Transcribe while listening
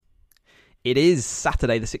It is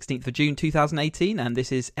Saturday the 16th of June 2018 and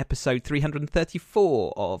this is episode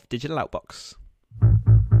 334 of Digital Outbox.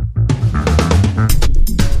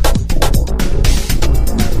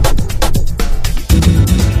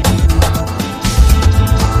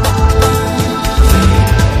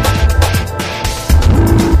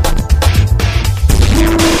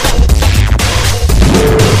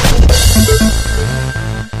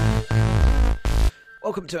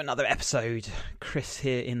 Welcome to another episode. Chris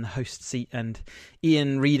here in the host seat and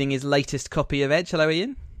Ian reading his latest copy of Edge. Hello,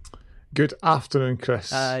 Ian. Good afternoon, Chris.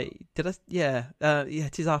 Did I? Yeah,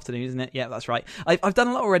 it is afternoon, isn't it? Yeah, that's right. I've done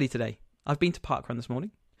a lot already today. I've been to Parkrun this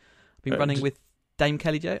morning. I've been running with Dame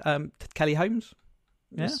Kelly Holmes.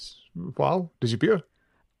 Yeah. Wow. Did you beat her?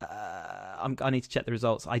 I need to check the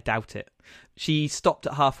results. I doubt it. She stopped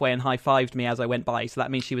at halfway and high-fived me as I went by, so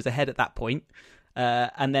that means she was ahead at that point.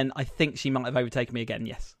 And then I think she might have overtaken me again,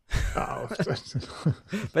 yes. Oh.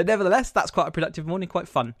 But nevertheless, that's quite a productive morning, quite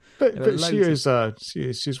fun. But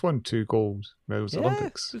she's won 2 gold medals at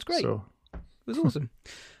Olympics. It was great. So. It was awesome.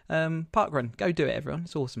 Parkrun, go do it, everyone.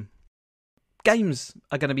 It's awesome. Games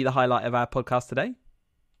are going to be the highlight of our podcast today.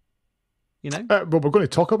 You know? Well, we're going to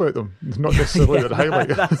talk about them, not necessarily the highlight.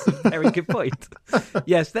 That's a very good point.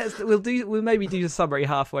 Yes, we'll maybe do the summary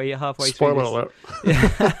halfway spoiler through this. alert.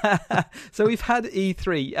 Yeah. So we've had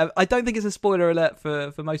E3. I don't think it's a spoiler alert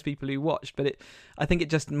for most people who watched, but I think it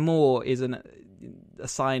just more is a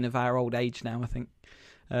sign of our old age now, I think,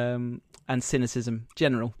 and cynicism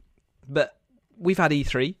general. But we've had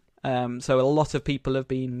E3, so a lot of people have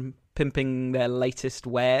been pimping their latest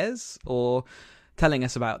wares or telling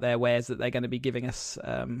us about their wares that they're going to be giving us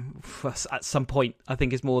at some point, I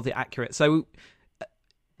think is more the accurate. So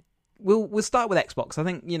we'll start with Xbox. I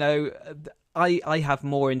think, I have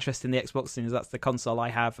more interest in the Xbox since that's the console I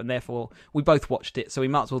have, and therefore we both watched it, so we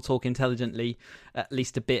might as well talk intelligently at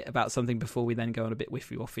least a bit about something before we then go on a bit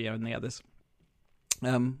whiffy-waffy on the others.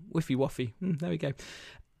 Whiffy-waffy, there we go.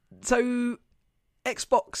 So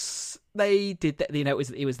Xbox, they did that,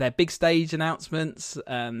 it was their big stage announcements,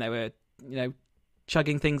 and they were,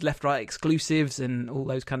 chugging things left, right, exclusives and all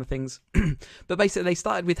those kind of things. But basically they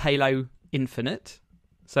started with Halo Infinite.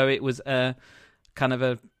 So it was a kind of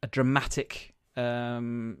a dramatic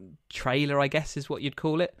trailer, I guess is what you'd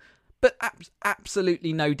call it. But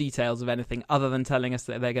absolutely no details of anything other than telling us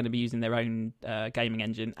that they're going to be using their own gaming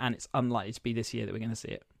engine, and it's unlikely to be this year that we're going to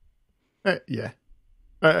see it. Yeah.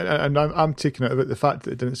 And I'm taking it about the fact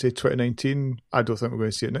that it didn't say 2019. I don't think we're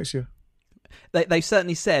going to see it next year. They've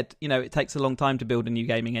certainly said, it takes a long time to build a new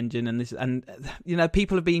gaming engine, and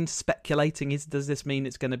people have been speculating: does this mean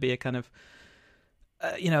it's going to be a kind of,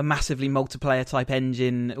 a massively multiplayer type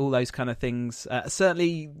engine, all those kind of things.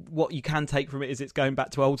 Certainly, what you can take from it is it's going back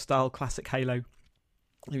to old style classic Halo.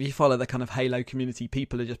 If you follow the kind of Halo community,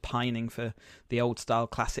 people are just pining for the old style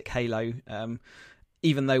classic Halo.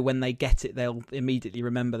 Even though when they get it, they'll immediately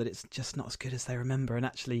remember that it's just not as good as they remember, and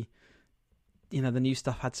actually, the new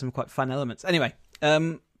stuff had some quite fun elements. Anyway,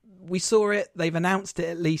 we saw it, they've announced it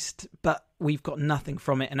at least, but we've got nothing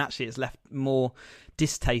from it, and actually it's left more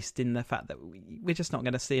distaste in the fact that we're just not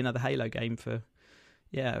going to see another Halo game for,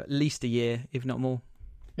 at least a year, if not more.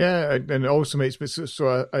 Yeah, and it also makes me,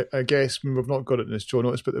 so I guess we've not got it in this show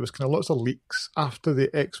notes, but there was kind of lots of leaks after the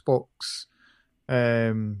Xbox,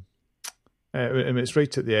 and it's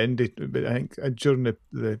right at the end. But I think during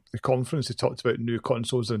the conference, they talked about new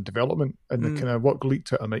consoles in development, and the kind of what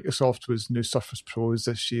leaked out of Microsoft was new Surface Pros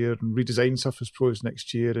this year, and redesigned Surface Pros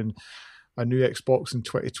next year, and a new Xbox in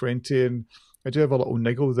 2020. And I do have a little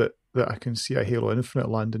niggle that I can see a Halo Infinite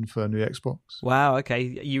landing for a new Xbox. Wow. Okay,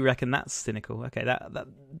 you reckon that's cynical? Okay,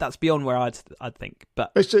 that's beyond where I'd think.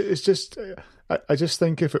 But it's just I just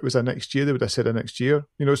think if it was a next year, they would have said a next year.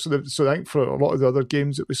 So I think for a lot of the other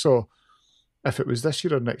games that we saw, if it was this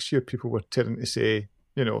year or next year, people were tending to say,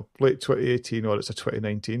 late 2018 or it's a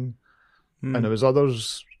 2019. And there was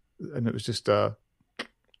others, and it was just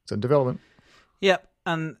it's in development. Yep,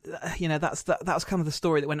 and that was kind of the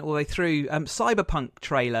story that went all the way through. Cyberpunk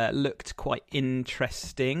trailer looked quite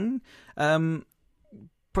interesting.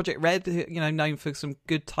 Project Red, known for some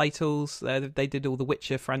good titles. They did all the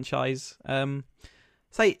Witcher franchise.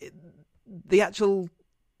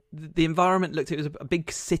 The environment it was a big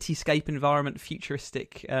cityscape environment,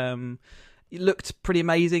 futuristic. It looked pretty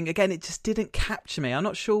amazing. Again, it just didn't capture me. I'm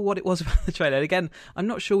not sure what it was about the trailer. Again, I'm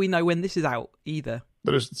not sure we know when this is out either.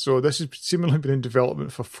 So this has seemingly been in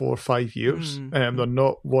development for 4 or 5 years. They're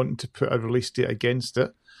not wanting to put a release date against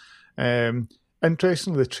it.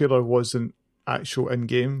 Interestingly, the trailer wasn't actual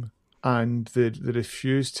in-game, and they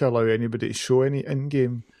refused to allow anybody to show any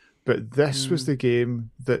in-game But this was the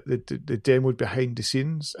game that the demoed behind the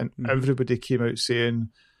scenes, and everybody came out saying,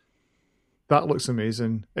 that looks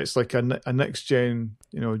amazing. It's like a next gen,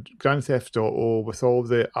 Grand Theft Auto with all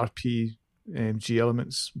the RPG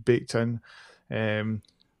elements baked in.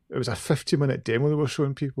 It was a 50-minute demo they were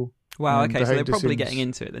showing people. Wow, okay, so they're probably getting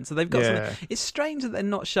into it then. So they've got something. It's strange that they're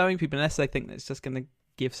not showing people unless they think that it's just going to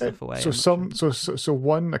give stuff away. So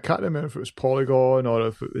one, I can't remember if it was Polygon or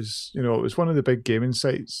if it was, it was one of the big gaming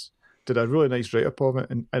sites, did a really nice write-up of it.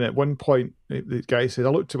 And at one point, the guy said, I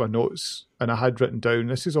looked at my notes and I had written down,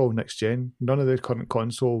 this is all next gen. None of the current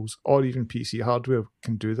consoles or even PC hardware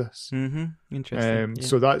can do this. Mm-hmm. Interesting.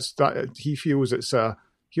 So that's that. He feels it's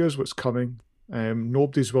here's what's coming.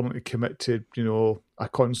 Nobody's willing to commit to, a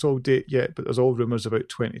console date yet, but there's all rumours about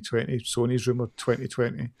 2020. Sony's rumoured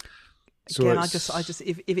 2020. So again, I just,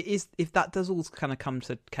 if that does all kind of come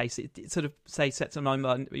to case, it sort of sets my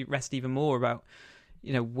mind rest even more about,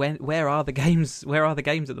 where are the games? Where are the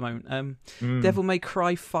games at the moment? Devil May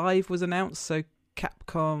Cry 5 was announced, so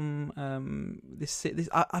Capcom.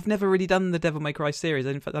 I've never really done the Devil May Cry series.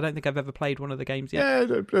 In fact, I don't think I've ever played one of the games yet. Yeah,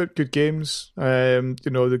 they're good games.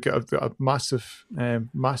 They've got a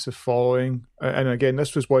massive following, and again,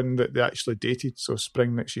 this was one that they actually dated, so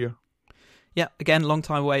spring next year. Yeah, again, long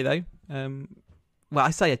time away though. Well,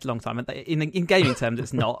 I say a long time. In gaming terms,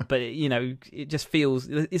 it's not. But it just feels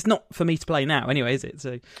it's not for me to play now. Anyway, is it?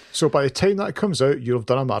 So by the time that comes out, you'll have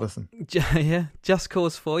done a marathon. Yeah, Just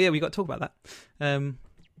Cause 4. Yeah, we got to talk about that.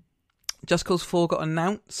 Just Cause 4 got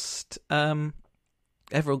announced. Everyone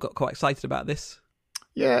got quite excited about this.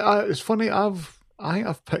 Yeah, it's funny. I've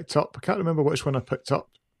picked up. I can't remember which one I picked up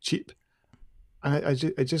cheap, and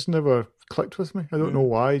it just never clicked with me. I don't know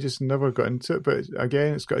why. I just never got into it. But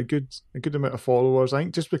again, it's got a good amount of followers. I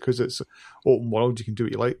think just because it's open world, you can do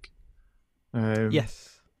what you like.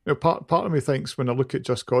 Yes. Part of me thinks when I look at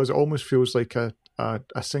Just Cause, it almost feels like a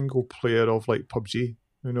single player of like PUBG.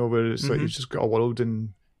 Where it's like you've just got a world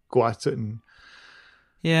and go at it. And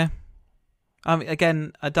yeah.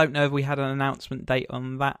 Again, I don't know if we had an announcement date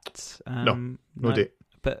on that. No date.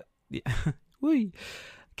 But yeah. Whee.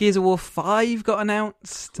 Gears of War 5 got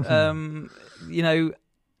announced, and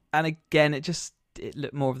again, it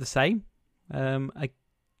looked more of the same.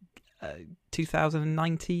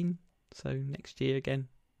 2019, so next year again.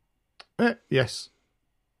 Yes.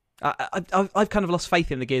 I've kind of lost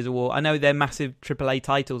faith in the Gears of War. I know they're massive AAA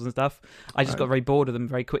titles and stuff. I just got very bored of them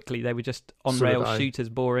very quickly. They were just on-rail shooters,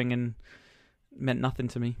 boring, and meant nothing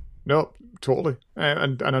to me. No, totally,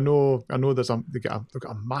 and I know they've got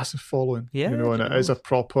a massive following, and it is a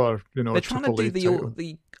proper, They're trying to do title.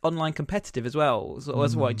 the online competitive as well,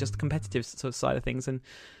 as well, just the competitive sort of side of things. And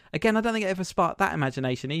again, I don't think it ever sparked that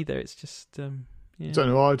imagination either. It's just, I don't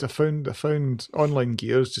know. I found online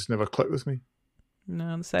Gears just never clicked with me.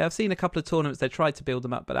 No, I've seen a couple of tournaments. They tried to build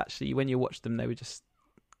them up, but actually, when you watch them, they're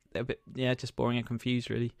a bit, just boring and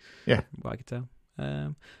confused, really. Yeah, from what I could tell.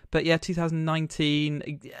 But yeah,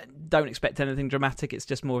 2019, don't expect anything dramatic. It's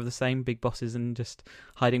just more of the same, big bosses and just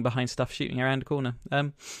hiding behind stuff, shooting around a corner.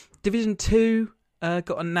 Division 2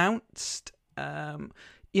 got announced.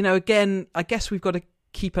 Again, I guess we've got to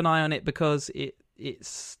keep an eye on it because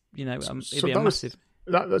it's it'd be a massive...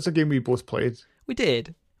 That's a game we both played. We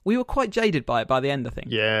did. We were quite jaded by it by the end, I think.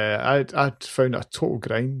 Yeah, I'd found it a total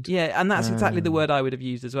grind. Yeah, and that's exactly the word I would have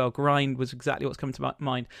used as well. Grind was exactly what's come to my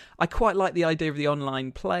mind. I quite like the idea of the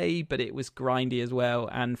online play, but it was grindy as well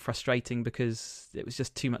and frustrating because it was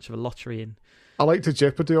just too much of a lottery. And I liked the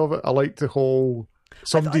jeopardy of it. I liked the whole...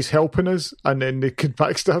 Somebody's helping us, and then they could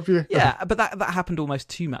backstab you. Yeah, but that happened almost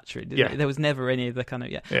too much, really. Didn't it? There was never any of the kind of...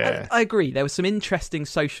 Yeah. I agree. There was some interesting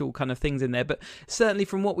social kind of things in there, but certainly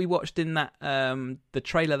from what we watched in that the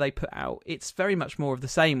trailer they put out, it's very much more of the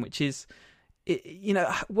same, which is...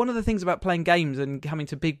 one of the things about playing games and coming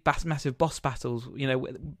to big, massive boss battles,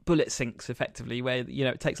 bullet sinks effectively, where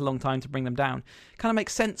it takes a long time to bring them down, kind of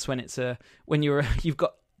makes sense when it's you're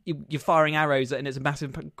firing arrows and it's a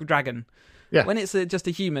massive dragon. Yeah. When it's just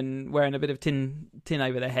a human wearing a bit of tin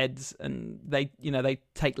over their heads, and they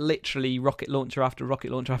take literally rocket launcher after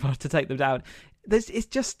rocket launcher to take them down,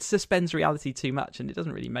 it just suspends reality too much, and it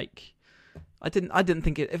doesn't really make. I didn't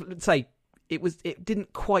think it. It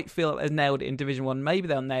didn't quite feel like they nailed it in Division 1. Maybe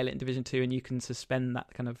they'll nail it in Division 2, and you can suspend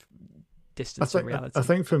that kind of distance of reality. I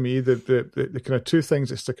think for me, the kind of two things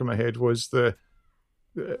that stick in my head was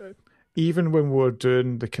even when we were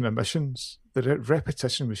doing the kind of missions, the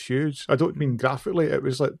repetition was huge. I don't mean graphically; it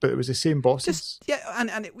was but it was the same bosses.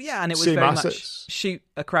 And it was same very assets. much shoot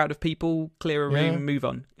a crowd of people, clear a room, move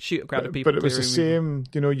on. Shoot a crowd of people, but it was the same.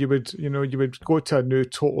 You would go to a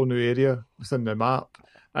total new area within the map,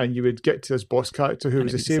 and you would get to this boss character who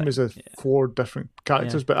was the same as 4 different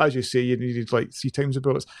characters, but as you say, you needed like 3 times the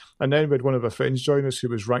bullets. And then we had one of our friends join us who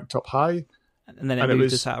was ranked up high. And then it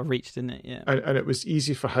moved us out of reach, didn't it? Yeah. And it was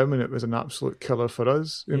easy for him, and it was an absolute killer for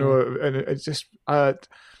us, you know. And it's just... at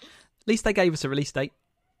least they gave us a release date.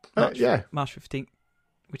 March 15th,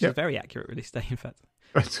 which is a very accurate release date, in fact.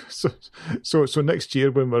 So next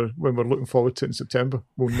year, when we're looking forward to it in September,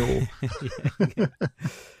 we'll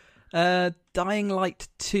know. Dying Light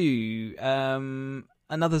 2,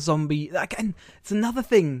 another zombie. Again, it's another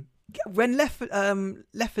thing. When Left 4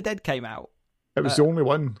 Dead came out, it was the only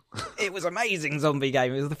one. It was an amazing zombie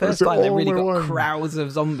game. It was the first time they really got crowds of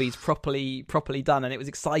zombies properly done, and it was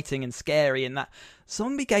exciting and scary. And that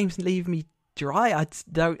zombie games leave me dry. I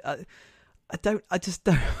just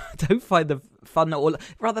don't find them fun, or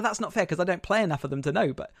rather, that's not fair because I don't play enough of them to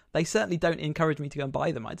know. But they certainly don't encourage me to go and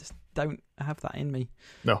buy them. I just don't have that in me.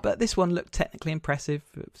 No. But this one looked technically impressive.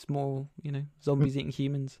 It's more, zombies eating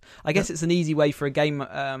humans. I guess it's an easy way for a game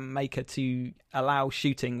maker to allow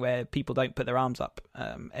shooting where people don't put their arms up.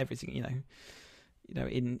 Everything,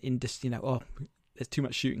 in just there's too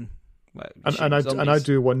much shooting. Well, and I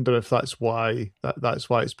do wonder if that's why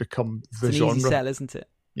it's become the genre. It's an easy sell, isn't it?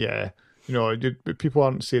 Yeah. People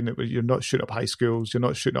aren't saying that you're not shooting up high schools, you're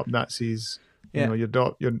not shooting up Nazis. Yeah. You're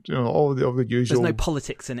all the usual. There's no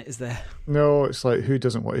politics in it, is there? No, it's like, who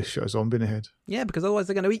doesn't want to shoot a zombie in the head? Yeah, because otherwise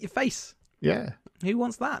they're going to eat your face. Yeah. Who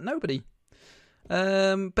wants that? Nobody.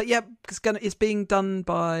 But yeah, it's being done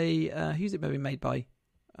by who's it being made by?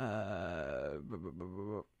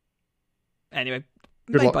 Anyway,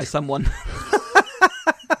 made by someone.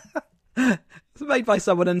 It's made by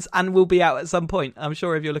someone and will be out at some point. I'm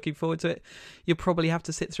sure if you're looking forward to it, you'll probably have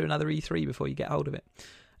to sit through another E3 before you get hold of it.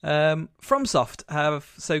 FromSoft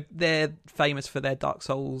so they're famous for their Dark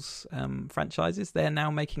Souls franchises. They're now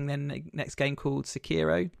making their next game called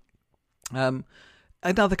Sekiro.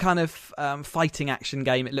 Another kind of fighting action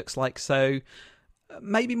game, it looks like. So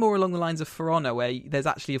maybe more along the lines of For Honor, where there's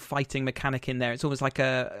actually a fighting mechanic in there. It's almost like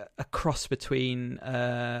a cross between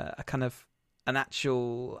a kind of an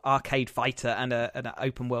actual arcade fighter and an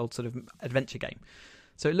open world sort of adventure game.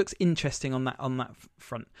 So it looks interesting on that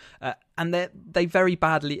front. And they very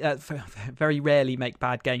rarely make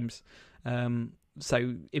bad games. So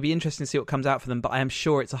it'd be interesting to see what comes out for them. But I am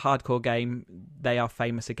sure it's a hardcore game. They are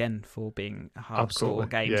famous again for being hardcore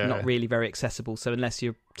games, not really very accessible. So unless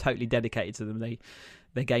you're totally dedicated to them,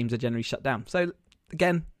 their games are generally shut down. So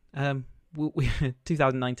again,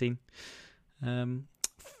 2019.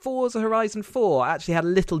 Forza Horizon 4. I actually had a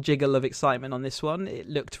little jiggle of excitement on this one. It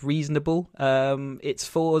looked reasonable. It's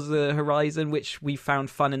Forza Horizon, which we found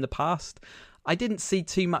fun in the past. I didn't see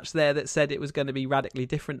too much there that said it was going to be radically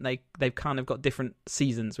different. They've kind of got different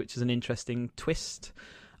seasons, which is an interesting twist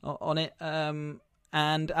on it. And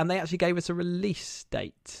they actually gave us a release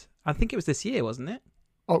date. I think it was this year, wasn't it?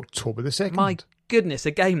 October the 2nd. My goodness,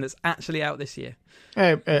 a game that's actually out this year.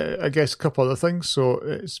 I guess a couple other things. So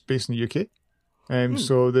it's based in the UK.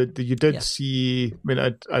 So you did see. I mean,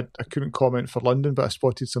 I couldn't comment for London, but I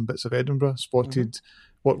spotted some bits of Edinburgh. Spotted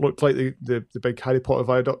what looked like the big Harry Potter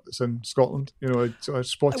viaduct that's in Scotland. So I spotted some of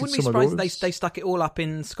those. I wouldn't be surprised they stuck it all up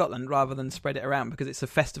in Scotland rather than spread it around because it's a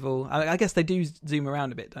festival. I guess they do zoom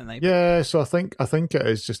around a bit, don't they? Yeah. So I think it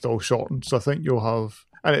is just all shortened. So I think you'll have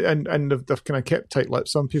and they've kind of kept tight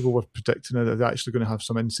lips. Some people were predicting that they're actually going to have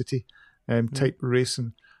some in-city type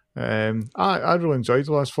racing. I really enjoyed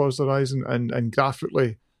the last Forza Horizon and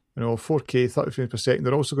graphically, 4K 30 frames per second.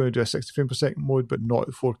 They're also going to do a 60 frames per second mode, but not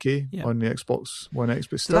at 4K on the Xbox One X.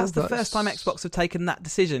 But still, so that's the first time Xbox have taken that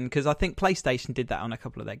decision, because I think PlayStation did that on a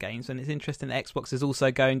couple of their games, and it's interesting that Xbox is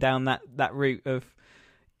also going down that route of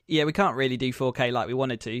we can't really do 4K like we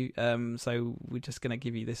wanted to, so we're just going to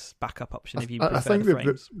give you this backup option if you prefer. I think the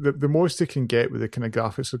frames. the most they can get with the kind of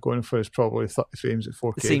graphics they're going for is probably 30 frames at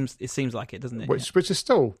 4K. It seems like it, doesn't it? Which is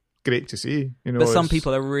still great to see. But some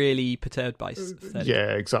people are really perturbed by 30.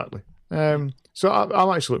 Yeah, exactly. So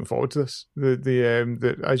I'm actually looking forward to this.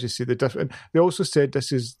 The as you see, the different. They also said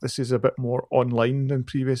this is a bit more online than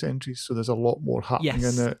previous entries, so there's a lot more happening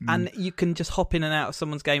in it, and you can just hop in and out of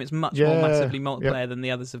someone's game. It's much more massively multiplayer than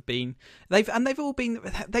the others have been.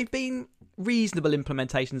 They've been reasonable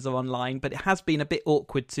implementations of online, but it has been a bit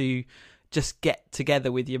awkward to just get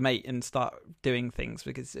together with your mate and start doing things,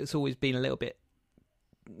 because it's always been a little bit,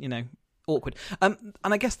 awkward. And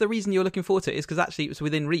I guess the reason you're looking forward to it is because actually it was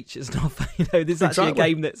within reach. It's not, this is actually a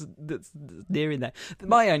game that's near in there.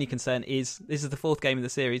 My only concern is this is the 4th game in the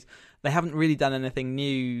series. They haven't really done anything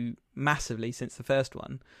new massively since the first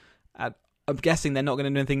one. I'm guessing they're not going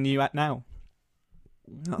to do anything new now.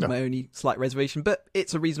 That's my only slight reservation, but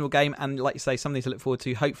it's a reasonable game, and like you say, something to look forward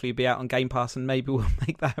to. Hopefully it'll be out on Game Pass, and maybe we'll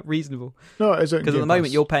make that reasonable. No, is it? Because at the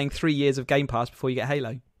moment you're paying 3 years of Game Pass before you get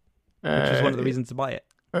Halo, which is one of the reasons to buy it.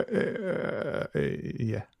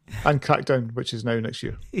 Yeah, and Crackdown, which is now next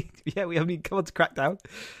year. Yeah, we haven't even come on to Crackdown.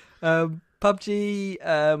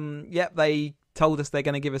 PUBG, they told us they're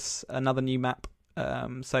going to give us another new map.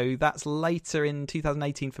 So that's later in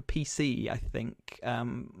 2018 for PC, I think.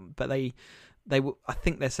 But I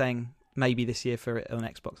think they're saying maybe this year for it on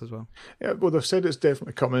Xbox as well. Yeah, well, they've said it's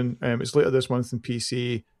definitely coming. It's later this month in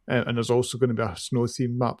PC, and there's also going to be a snow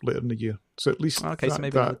theme map later in the year. So at least so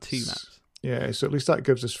maybe another 2 maps. Yeah, so at least that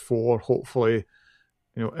gives us 4, hopefully,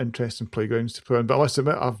 interesting playgrounds to play in. But I must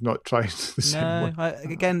admit, I've not tried the same one.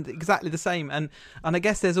 Again, exactly the same. And I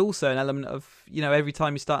guess there's also an element of, every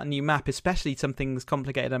time you start a new map, especially something as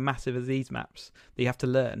complicated and massive as these maps, that you have to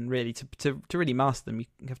learn, really. To really master them, you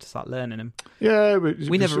have to start learning them. Yeah.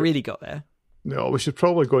 We never really got there. No, we should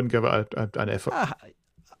probably go and give it an effort.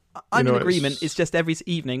 I'm in agreement. It's just every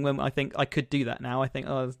evening when I think I could do that now, I think,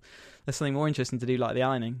 there's something more interesting to do, like the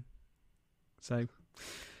ironing. So...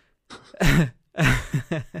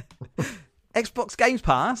 Xbox Games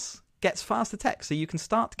Pass gets faster text, so you can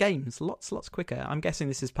start games lots quicker. I'm guessing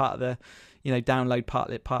this is part of the, download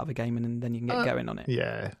part of a game, and then you can get going on it.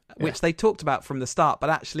 Yeah. Which they talked about from the start, but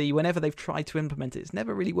actually, whenever they've tried to implement it, it's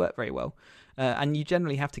never really worked very well. And you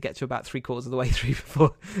generally have to get to about 3/4 of the way through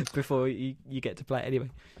before you get to play it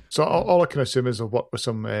anyway. So all I can assume is they'll work with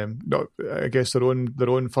some, I guess their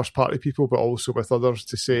own first party people, but also with others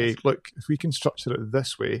to say, look, if we can structure it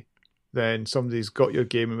this way, then somebody's got your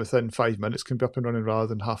game and within 5 minutes can be up and running rather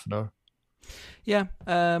than half an hour. Yeah.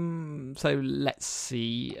 So let's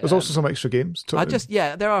see. There's also some extra games. There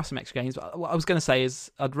are some extra games. What I was going to say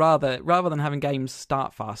is, I'd rather than having games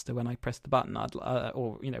start faster when I press the button,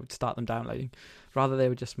 or start them downloading, rather they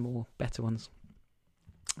were just better ones.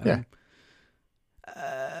 What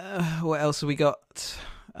else have we got?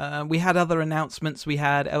 We had other announcements. We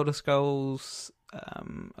had Elder Scrolls.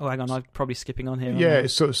 Hang on, I'm probably skipping on here. Yeah,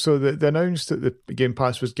 so they announced that the Game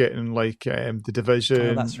Pass was getting The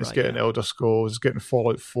Division, it's getting Elder Scrolls, it's getting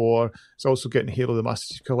Fallout 4, it's also getting Halo the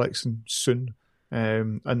Master Chief Collection soon.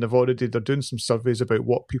 And they're doing some surveys about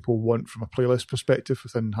what people want from a playlist perspective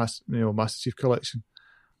within Master Chief Collection.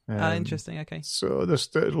 Interesting. Okay. So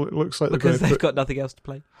it looks like because they've got nothing else to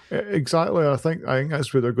play. Exactly. I think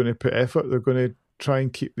that's where they're going to put effort. They're going to try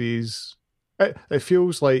and keep these. It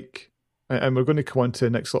feels like. And we're going to come on to the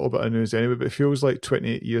next little bit of news anyway, but it feels like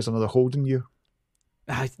 28 years, another holding year.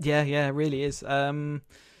 Yeah, it really is. Where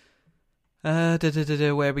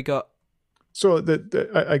we got? So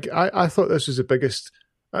I thought this was the biggest.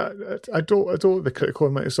 I don't want to be critical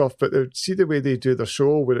on Microsoft, but see the way they do their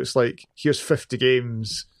show, where it's like, here's 50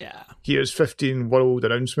 games, here's 15 world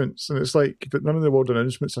announcements, and it's like, but none of the world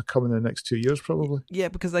announcements are coming in the next 2 years, probably. Yeah,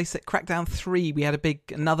 because they said Crackdown 3, we had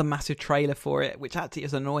another massive trailer for it, which actually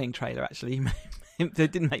is an annoying trailer, actually. It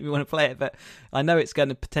didn't make me want to play it, but I know it's going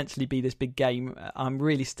to potentially be this big game. I'm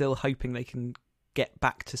really still hoping they can get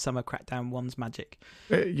back to some of Crackdown 1's magic.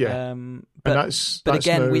 But again, now...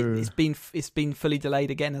 it's been fully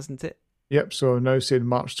delayed again, hasn't it? Yep. So now saying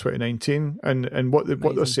March 2019, and what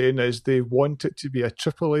they're saying is they want it to be a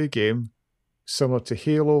AAA game similar to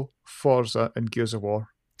Halo, Forza, and Gears of War.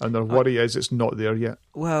 And their worry is it's not there yet.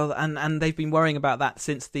 Well, and they've been worrying about that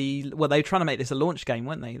since they were trying to make this a launch game,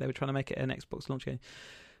 weren't they? They were trying to make it an Xbox launch game.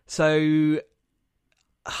 So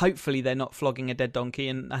hopefully they're not flogging a dead donkey,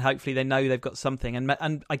 and hopefully they know they've got something.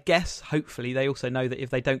 And I guess hopefully they also know that if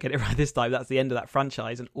they don't get it right this time, that's the end of that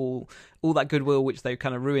franchise and all that goodwill which they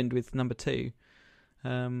kind of ruined with number 2.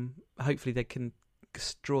 Hopefully they can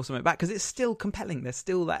draw something back, because it's still compelling. There's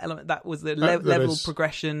still that element. That was the level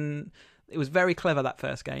progression. It was very clever, that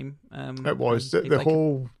first game. It was. The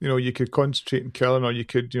whole, you could concentrate on killing, or you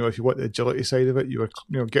could, if you want the agility side of it, you were,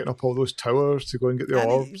 getting up all those towers to go and get the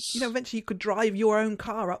orbs. Eventually you could drive your own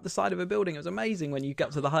car up the side of a building. It was amazing when you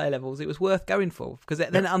got to the higher levels. It was worth going for, because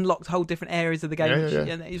then it unlocked whole different areas of the game.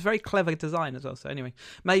 And it was very clever design as well. So anyway,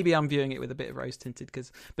 maybe I'm viewing it with a bit of rose-tinted,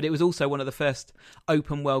 but it was also one of the first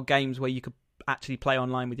open-world games where you could actually play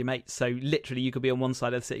online with your mates, so literally you could be on one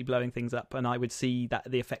side of the city blowing things up, and I would see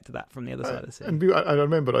the effect of that from the other side of the city. And I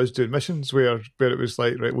remember us doing missions where it was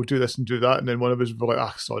like, right, we'll do this and do that, and then one of us would be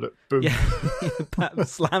like, sod it, boom. Yeah,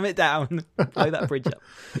 slam it down, blow that bridge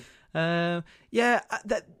up.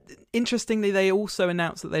 Interestingly, they also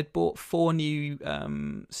announced that they'd bought 4 new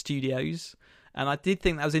studios, and I did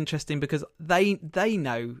think that was interesting, because they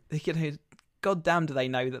know, goddamn do they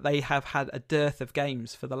know that they have had a dearth of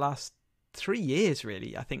games for the last 3 years,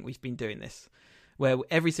 really. I think we've been doing this. where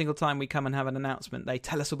every single time we come and have an announcement, they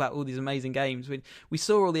tell us about all these amazing games. We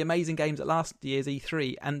saw all the amazing games at last year's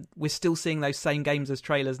E3, and we're still seeing those same games as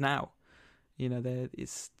trailers now. You know,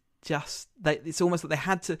 it's almost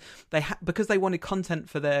that because they wanted content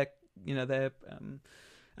for their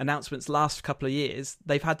announcements last couple of years,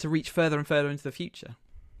 they've had to reach further and further into the future.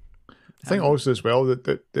 I think also as well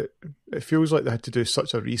that it feels like they had to do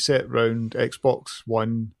such a reset round Xbox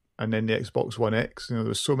One and then the Xbox One X. You know,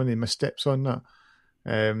 there's so many missteps on that,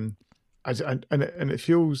 and it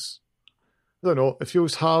feels, I don't know, it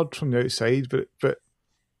feels hard from the outside, but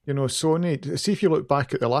you know, Sony. See, if you look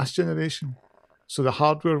back at the last generation, so the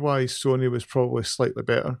hardware wise, Sony was probably slightly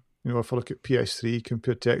better. You know, if I look at PS3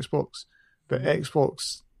 compared to Xbox, but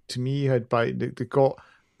Xbox to me they got.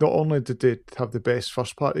 Not only did they have the best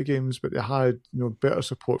first-party games, but they had, you know, better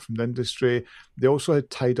support from the industry. They also had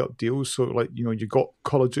tied-up deals, so like, you know, you got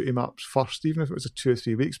Call of Duty maps first, even if it was 2 or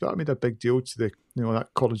 3 weeks. But that made a big deal to the, you know,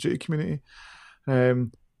 that Call of Duty community.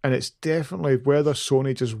 And it's definitely whether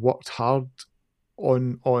Sony just worked hard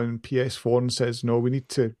on PS4 and says no, we need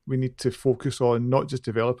to focus on not just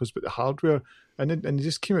developers but the hardware. And they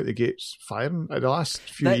just came out the gates firing at the last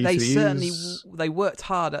few E3s. They certainly worked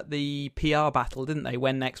hard at the PR battle, didn't they?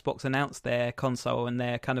 When Xbox announced their console and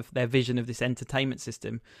their vision of this entertainment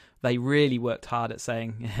system, they really worked hard at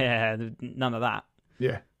saying, yeah, none of that.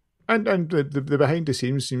 Yeah, and the behind the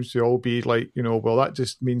scenes seems to all be like, you know, well, that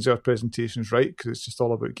just means our presentation's right because it's just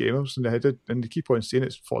all about gamers, and they keep on saying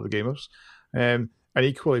it's for the gamers. And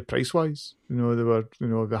equally price-wise, you know, they were, you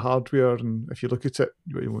know, the hardware, and if you look at it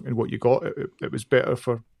and what you got, it was better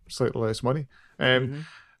for slightly less money.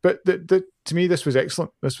 But to me, this was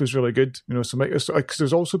excellent. This was really good. You know, so Microsoft, because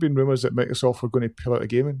there's also been rumours that Microsoft were going to pull out of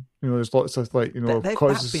gaming. You know, there's lots of like, you know,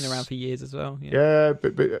 that's been around for years as well. Yeah,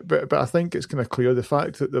 but I think it's kind of clear the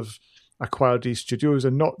fact that they've acquired these studios,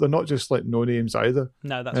 and they're not just like no names either.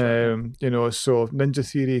 No, that's right. You know, so Ninja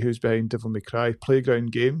Theory, who's behind Devil May Cry,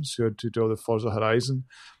 Playground Games, who do all the Forza Horizon,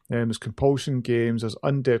 there's Compulsion Games, there's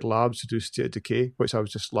Undead Labs, who do State of Decay, which I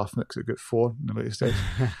was just laughing at because it got 4 in the latest edge.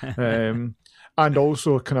 And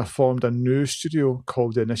also kind of formed a new studio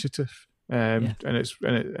called The Initiative. And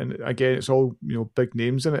again, it's all, you know, big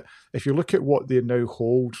names in it. If you look at what they now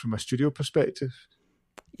hold from a studio perspective,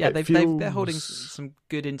 yeah, they're holding some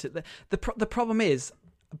good into the problem is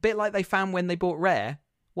a bit like they found when they bought Rare.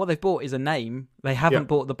 What they've bought is a name. They haven't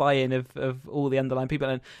bought the buy-in of all the underlying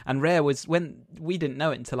people. And Rare was, when we didn't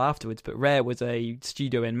know it until afterwards, but Rare was a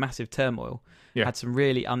studio in massive turmoil. Yeah. Had some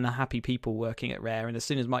really unhappy people working at Rare, and as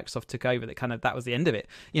soon as Microsoft took over, that was the end of it.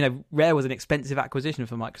 You know, Rare was an expensive acquisition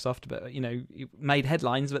for Microsoft, but you know, it made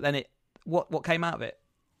headlines. But then what came out of it?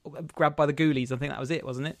 Grabbed by the ghoulies. I think that was it,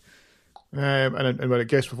 wasn't it? And I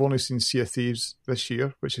guess we've only seen Sea of Thieves this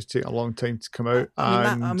year, which has taken a long time to come out.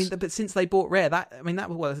 But since they bought Rare, that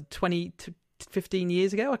was 20 to 15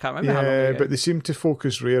 years ago. I can't remember how long ago. But they seem to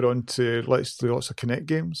focus Rare onto lots of Kinect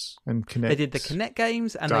games and Kinect. They did the Kinect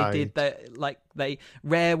games, and they did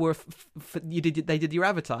Rare were they did your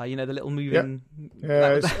Avatar, you know, the little moving.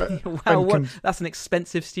 Yeah. That's an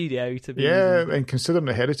expensive studio to be. Yeah, using. And considering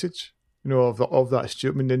the heritage, you know, of that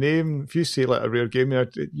studio. I mean, the name, if you say like a Rare game, you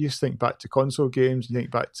just think back to console games, you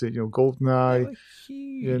think back to, you know, GoldenEye.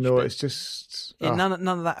 Huge, you know, it's just none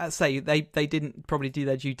of that. I'd say they didn't probably do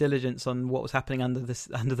their due diligence on what was happening under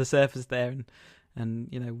the surface there, and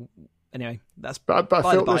you know. Anyway, that's. But I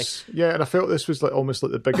felt this, and I felt this was like almost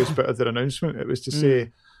like the biggest bit of their announcement. It was to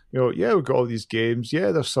say, you know, yeah, we've got all these games.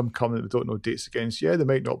 Yeah, there's some coming that we don't know dates against. Yeah, they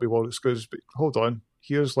might not be world exclusives, but hold on,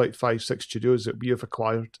 here's like 5-6 studios that we have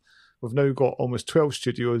acquired. We've now got almost 12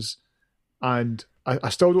 studios, and I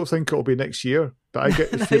still don't think it'll be next year. But I get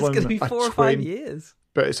the feeling it's going to be 4 or 5 years.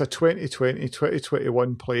 But it's a 2020,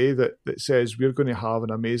 2021 play that says we're going to have an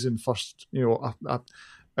amazing first. You know,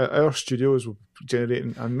 our studios will be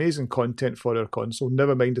generating amazing content for our console.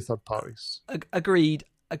 Never mind the third parties. Agreed.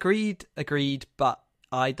 But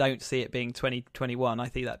I don't see it being 2021. I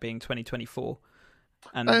see that being 2024.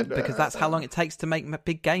 And because that's how long it takes to make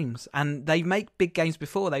big games, and they make big games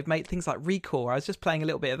before. They've made things like Recore. I was just playing a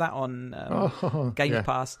little bit of that on Game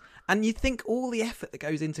Pass, and you think all the effort that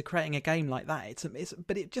goes into creating a game like that,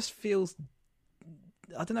 but it just feels,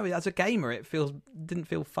 I don't know. As a gamer, didn't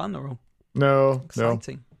feel fun or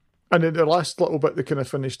exciting. No. And then the last little bit they kind of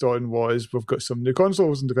finished on was we've got some new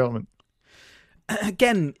consoles in development.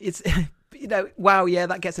 Again, it's. You know, wow, yeah,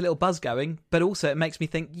 that gets a little buzz going, but also it makes me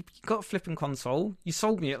think, you got a flipping console, you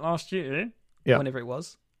sold me it last year, whenever it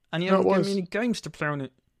was, and you haven't given me any games to play on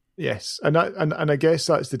it. Yes, and I guess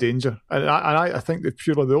that's the danger, and I think that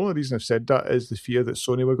purely the only reason I've said that is the fear that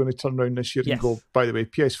Sony were going to turn around this year and go, by the way,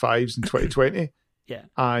 PS5's in 2020, Yeah.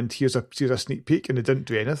 And here's a sneak peek, and they didn't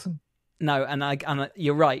do anything. No, and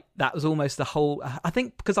you're right. That was almost the whole. I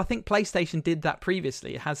think PlayStation did that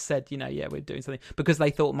previously. It has said, we're doing something because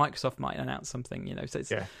they thought Microsoft might announce something. So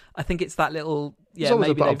it's, I think it's that little. Yeah,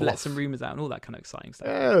 maybe they've let some rumors out and all that kind of exciting stuff.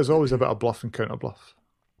 Yeah, there's always a bit of bluff and counter bluff.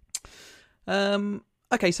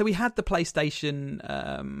 Okay, so we had the PlayStation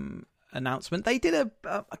announcement. They did a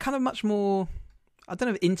kind of much more. I don't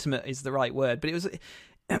know if intimate is the right word, but it was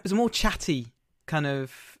a more chatty kind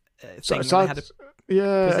of thing.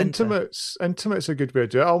 Intimate's a good way to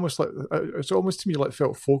do it. It's almost to me like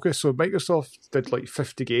felt focused. So Microsoft did like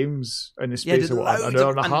 50 games in the space of an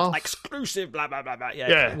hour and a half, exclusive, blah blah blah blah.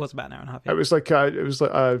 Yeah, it was about an hour and a half. Yeah. It was like I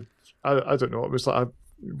don't know. It was like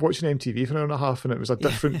watching MTV for an hour and a half, and it was a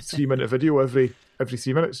different 3-minute video every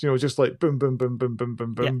 3 minutes. Just like boom, boom, boom, boom, boom,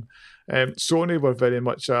 boom, boom. Yeah. Sony were very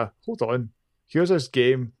much hold on. Here's this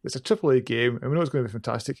game. It's a AAA game, and we know it's going to be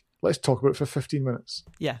fantastic. Let's talk about it for 15 minutes.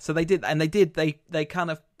 Yeah, so they did, and they kind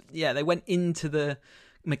of they went into the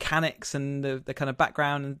mechanics and the kind of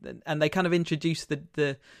background, and they kind of introduced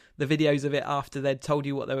the videos of it after they'd told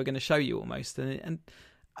you what they were going to show you almost, and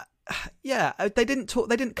they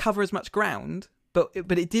didn't cover as much ground, but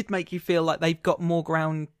it did make you feel like they've got more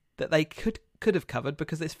ground that they could have covered,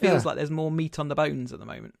 because it feels like there's more meat on the bones at the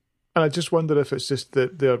moment. And I just wonder if it's just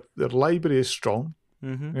that their library is strong,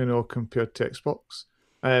 compared to Xbox.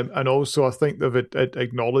 And also, I think they've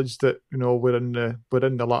acknowledged that we're in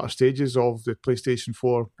the latter stages of the PlayStation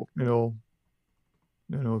 4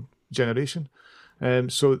 generation.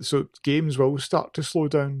 So games will start to slow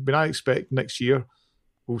down. I expect next year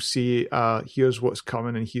we'll see here's what's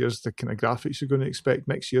coming and here's the kind of graphics you're going to expect.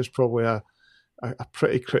 Next year's probably a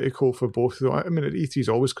pretty critical for both of them. I mean, E3 is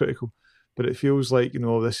always critical. But it feels like,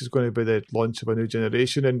 this is going to be the launch of a new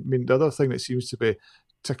generation. And the other thing that seems to be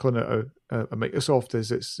tickling at Microsoft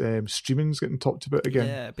is its streaming's getting talked about again.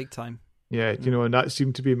 Yeah, big time. Yeah, and that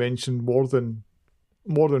seemed to be mentioned more than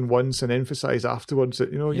once and emphasised afterwards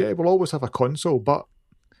that, we'll always have a console, but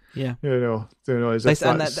again,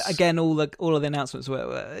 all of the announcements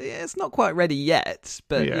were it's not quite ready yet,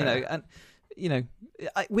 but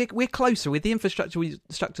we're closer with the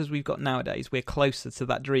infrastructures we've got nowadays. We're closer to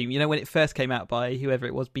that dream. When it first came out by whoever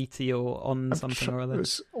it was, BT or on something or other.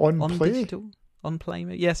 It's on Play. Digital, on Play,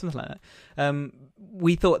 yeah, something like that.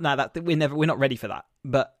 We thought that we're not ready for that,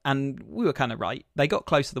 and we were kind of right. They got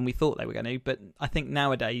closer than we thought they were going to, but I think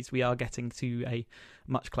nowadays we are getting to a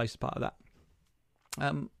much closer part of that.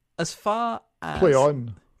 As far as Play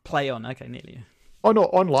on, okay, nearly. Oh no,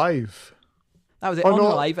 on Live. That was it, on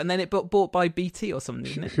Live, and then it got bought by BT or something,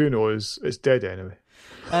 didn't it? Who knows? It's dead anyway.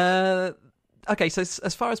 Okay, so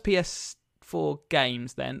as far as PS4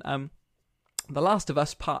 games then, The Last of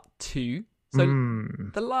Us Part 2. So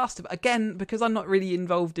The Last of... Again, because I'm not really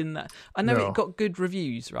involved in that. I know it got good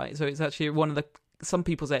reviews, right? So it's actually one of the... Some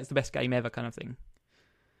people say it's the best game ever kind of thing.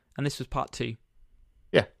 And this was Part 2.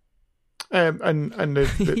 Yeah. And and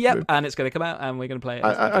it's going to come out and we're going to play it.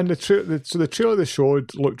 And the trailer they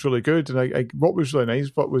showed looked really good, and what was really nice,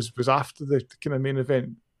 but was after the kind of main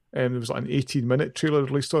event, there was like an 18-minute trailer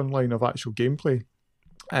released online of actual gameplay,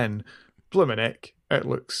 and blooming heck, it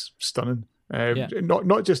looks stunning.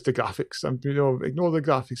 Not just the graphics, ignore the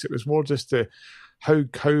graphics. It was more just the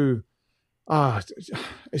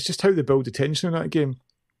it's just how they build the tension in that game.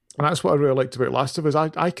 And that's what I really liked about Last of Us. I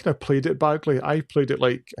kind of played it badly. I played it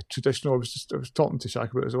like a traditional. I was talking to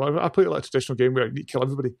Shaq about it as well. I played it like a traditional game where you need to kill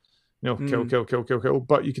everybody. Kill.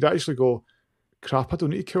 But you could actually go, crap, I don't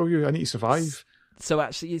need to kill you. I need to survive. So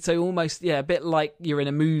almost, a bit like you're in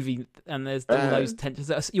a movie and there's all those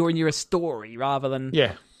tensions. You're in a story rather than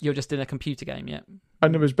you're just in a computer game, yeah.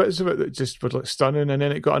 And there was bits of it that just were like stunning. And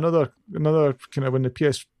then it got another kind of, when the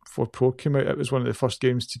PS4 Pro came out, it was one of the first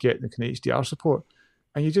games to get the kind of HDR support.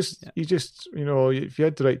 And you just, if you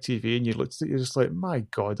had the right TV and you looked at it, you're just like, my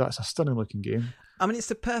God, that's a stunning looking game. I mean, it's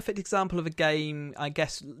the perfect example of a game, I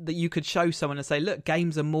guess, that you could show someone and say, look,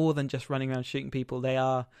 games are more than just running around shooting people. They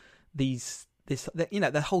are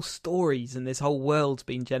the whole stories and this whole world's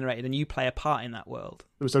being generated and you play a part in that world.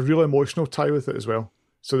 There was a real emotional tie with it as well.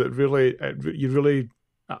 So that you really,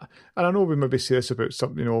 and I know we maybe say this about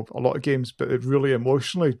some, a lot of games, but it really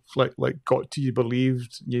emotionally like got to you,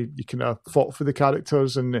 believed you kind of fought for the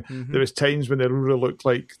characters, and there was times when they really looked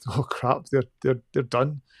like, oh crap, they're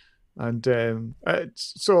done, and it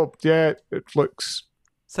looks.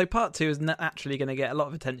 So part 2 is naturally going to get a lot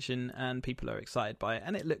of attention, and people are excited by it,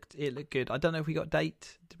 and it looked good. I don't know if we got a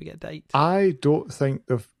date. Did we get a date? I don't think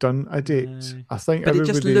they've done a date. No. I think, but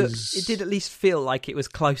it did at least feel like it was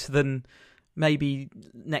closer than maybe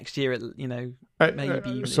next year.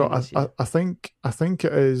 Maybe so this year. I think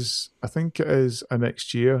it is a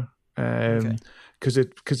next year. Because they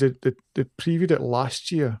previewed it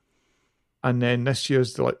last year, and then this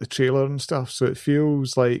year's the trailer and stuff. So it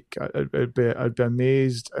feels like I'd be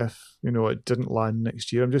amazed if it didn't land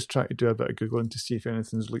next year. I'm just trying to do a bit of googling to see if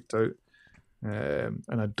anything's leaked out, and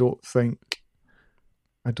I don't think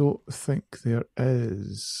there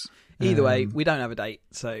is. Either way, we don't have a date,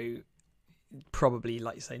 so probably,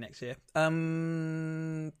 like you say, next year.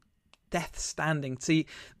 Death Stranding. See,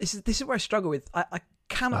 this is where I struggle with. I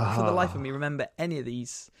cannot for the life of me remember any of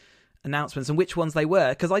these announcements and which ones they were,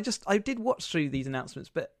 because I did watch through these announcements,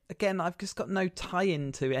 but again, I've just got no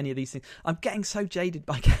tie-in to any of these things. I'm getting so jaded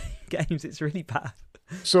by games, it's really bad.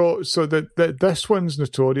 So this one's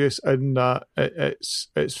notorious in that it's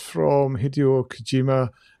from Hideo Kojima.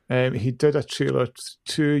 He did a trailer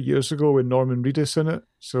 2 years ago with Norman Reedus in it.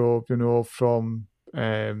 So from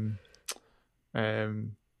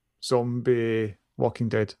Zombie Walking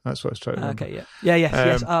Dead. That's what I was trying to remember. Okay, yeah.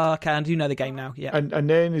 Yes. Okay, I do know the game now. Yeah. And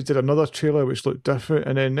then he did another trailer which looked different.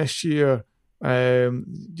 And then this year,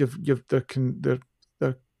 you've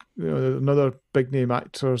another big name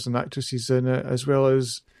actors and actresses in it, as well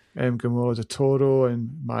as Guillermo del Toro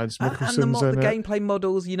and Mads Mikkelsen's and the in it. gameplay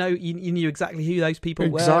models. You knew exactly who those people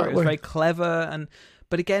were. It was very clever,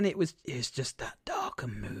 but again, it's just that dark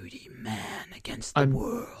and moody man against the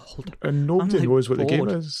world, and nobody knows what the game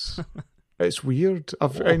is. It's weird.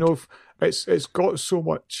 I know it's got so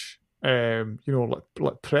much,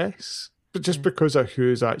 like press, but just because of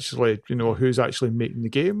who's actually making the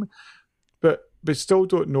game, but we still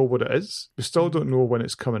don't know what it is. We still don't know when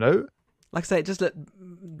it's coming out. Like I say, it just looked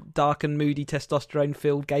dark and moody,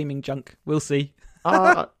 testosterone-filled gaming junk. We'll see.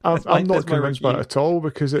 I'm not convinced by it at all,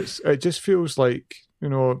 because it just feels like,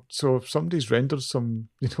 so if somebody's rendered some,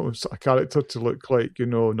 a character to look like,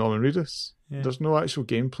 Norman Reedus. Yeah. There's no actual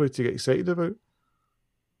gameplay to get excited about.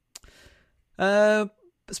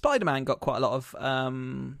 Spider-Man got quite a lot of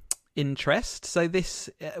interest. So this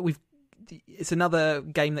it's another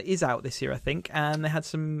game that is out this year, I think, and they had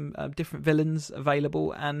some different villains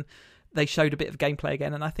available, and they showed a bit of gameplay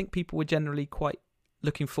again, and I think people were generally quite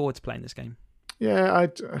looking forward to playing this game. Yeah,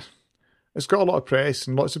 it's got a lot of press,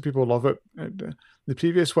 and lots of people love it. The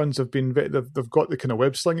previous ones have been they've got the kind of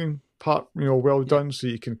web slinging part, well done, so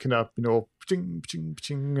you can kind of ching, ching,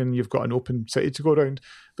 ching, and you've got an open city to go around.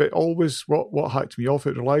 But always, what hacked me off,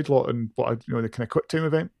 it relied a lot on the kind of quick time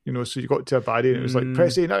event. So you got to a barrier and it was like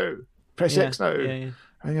press A now, press X now, and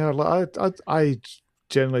you're like, I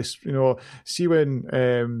generally, see when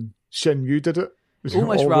Shenmue did it.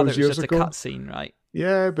 Almost rather it was just a cutscene, right?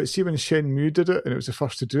 Yeah, but see when Shenmue did it and it was the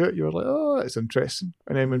first to do it, you were like, oh, it's interesting.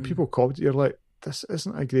 And then when people copied it, you're like, this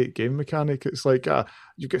isn't a great game mechanic. It's like,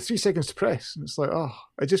 you've got 3 seconds to press. And it's like,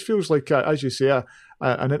 it just feels like, as you say, an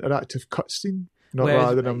interactive cutscene.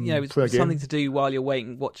 Rather than playing a game. Something to do while you're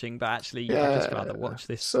watching, but actually I'd just rather watch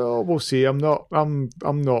this. So we'll see. I'm not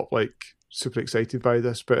like super excited by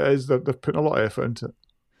this, but it is, they're putting a lot of effort into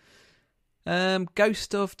it.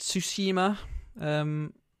 Ghost of Tsushima.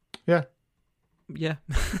 Yeah.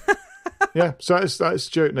 Yeah, so that's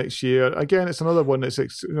due out next year. Again, it's another one that's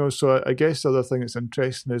so I guess the other thing that's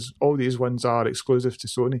interesting is all these ones are exclusive to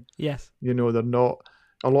Sony. Yes. They're not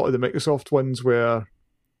a lot of the Microsoft ones where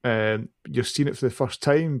you're seeing it for the first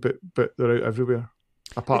time, but they're out everywhere.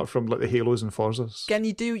 Apart from like the Halos and Forzas. Again,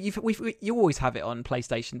 you always have it on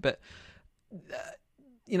PlayStation, but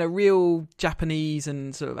real Japanese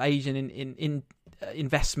and sort of Asian in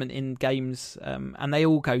investment in games, and they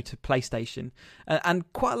all go to PlayStation.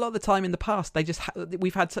 And quite a lot of the time in the past, they just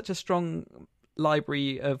we've had such a strong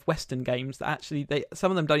library of Western games that actually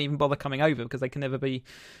some of them don't even bother coming over because they can never be.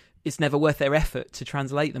 It's never worth their effort to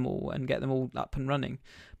translate them all and get them all up and running.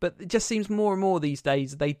 But it just seems more and more these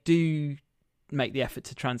days they do make the effort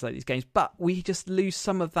to translate these games, but we just lose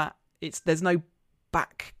some of that. There's no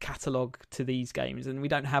back catalogue to these games, and we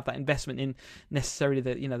don't have that investment in necessarily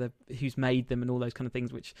the who's made them and all those kind of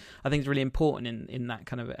things, which I think is really important in that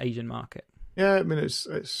kind of Asian market. Yeah, I mean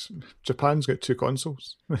it's Japan's got 2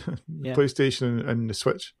 consoles, the PlayStation and the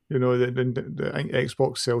Switch. The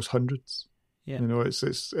Xbox sells hundreds. Yeah, it's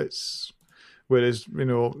whereas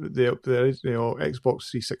the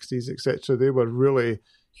Xbox 360s etc. They were really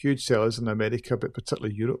huge sellers in America, but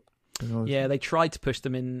particularly Europe. Yeah, they tried to push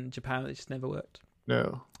them in Japan, it just never worked.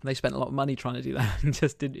 No, they spent a lot of money trying to do that and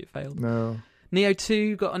just didn't. It failed. No. Neo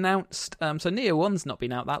 2 got announced. So Neo 1's not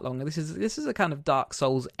been out that long. This is a kind of Dark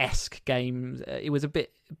Souls-esque game. It was a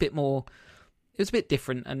bit more it was a bit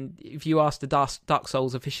different. And if you asked a Dark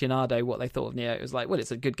Souls aficionado what they thought of Nioh, it was like, well,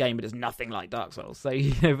 it's a good game, but it's nothing like Dark Souls. So,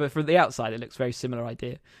 but from the outside, it looks a very similar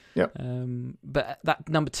idea. Yeah. But that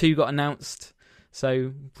number 2 got announced,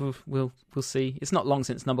 so we'll see. It's not long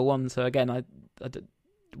since number 1, so again,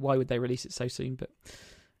 why would they release it so soon? But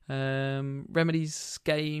Remedy's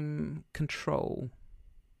game Control.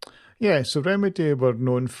 Yeah, so Remedy were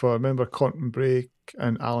known for, remember, Quantum Break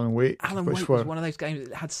and Alan Wake. Alan Wake was one of those games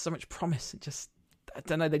that had so much promise. It just, I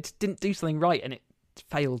don't know, they just didn't do something right and it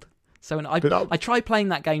failed. So I tried playing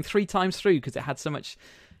that game 3 times through because it had so much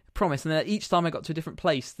promise, and then each time I got to a different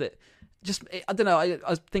place that just, I don't know,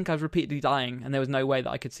 I think I was repeatedly dying and there was no way that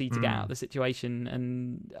I could see to get out of the situation,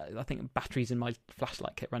 and I think batteries in my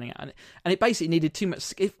flashlight kept running out, and it basically needed too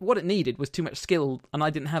much, what it needed was too much skill and I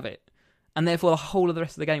didn't have it. And therefore, the whole of the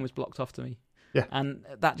rest of the game was blocked off to me. Yeah. And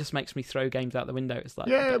that just makes me throw games out the window. It's like,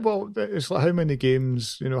 yeah, well, it's like how many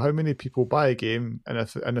games, how many people buy a game, and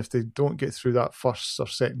if they don't get through that first or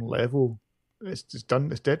second level, it's just done.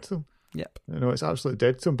 It's dead to them. Yep. It's absolutely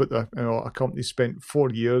dead to them. But a company spent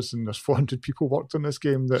 4 years and there's 400 people worked on this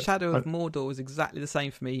game. Shadow of Mordor was exactly the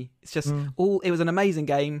same for me. It's just it was an amazing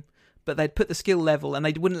game, but they'd put the skill level and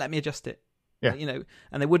they wouldn't let me adjust it. Yeah.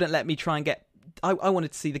 And they wouldn't let me try and get. I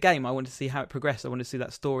wanted to see the game. I wanted to see how it progressed. I wanted to see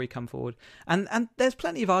that story come forward. And there's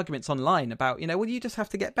plenty of arguments online about, well, you just have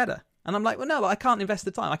to get better. And I'm like, well, no, I can't invest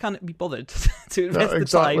the time. I can't be bothered to invest the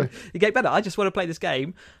time to get better. I just want to play this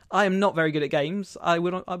game. I am not very good at games. I'd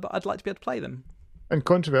like to be able to play them. And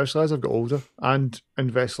controversially, as I've got older and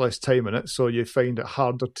invest less time in it, so you find it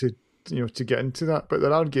harder to get into that. But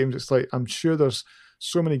there are games, it's like, I'm sure there's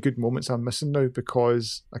so many good moments I'm missing now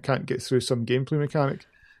because I can't get through some gameplay mechanic.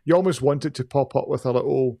 You almost want it to pop up with a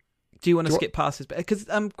little... Do you want to skip past this? Because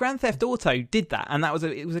Grand Theft Auto did that, and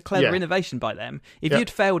it was a clever innovation by them. If you'd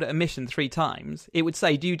failed at a mission 3 times, it would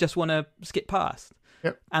say, do you just want to skip past?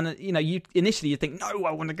 Yep. And, you initially you'd think, no,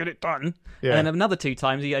 I want to get it done. Yeah. And then another 2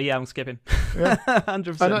 times, you go, yeah, I'm skipping. Yeah.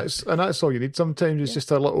 100%. And that's all you need. Sometimes it's just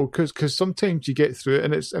a little... Because sometimes you get through it,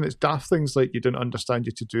 and it's daft things like you didn't understand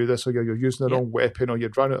you to do this, or you're using the wrong weapon, or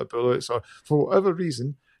you'd run out of bullets, or for whatever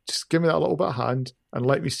reason... Just give me that little bit of hand and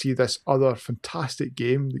let me see this other fantastic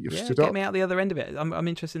game that you've stood up. Get me out the other end of it. I'm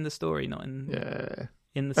interested in the story, not in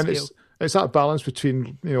the skill. It's that balance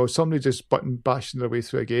between somebody just button bashing their way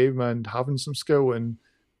through a game and having some skill, and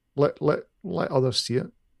let others see it.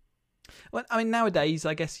 Well, I mean, nowadays,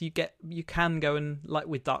 I guess you can go and, like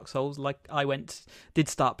with Dark Souls, like I did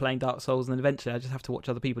start playing Dark Souls, and then eventually I just have to watch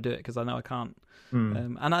other people do it because I know I can't.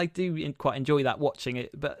 And I do quite enjoy that, watching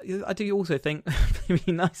it, but I do also think it'd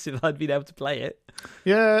be nice if I'd been able to play it.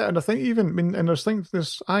 Yeah, and I think I think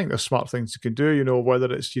there's smart things you can do,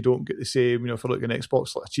 whether it's you don't get the same, if you're looking at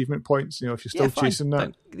Xbox like achievement points, if you're still chasing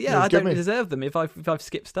that. I don't deserve them if I've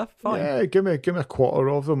skipped stuff, fine. Yeah, give me a quarter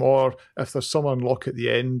of them, or if there's some unlock at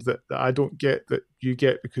the end that I don't get that you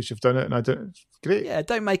get because you've done it and I don't, great. Yeah,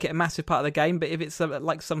 don't make it a massive part of the game, but if it's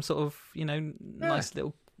like some sort of, nice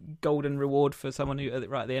little golden reward for someone who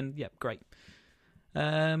right at the end, great.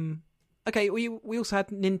 Okay, we also had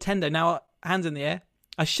Nintendo. Now, hands in the air.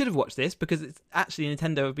 I should have watched this because it's actually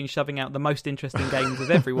Nintendo have been shoving out the most interesting games of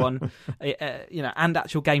everyone, and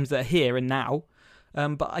actual games that are here and now.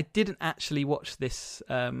 But I didn't actually watch this.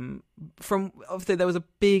 Obviously there was a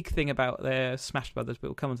big thing about their Smash Brothers, but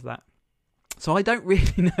we'll come on to that. So I don't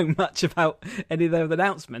really know much about any of those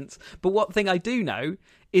announcements. But one thing I do know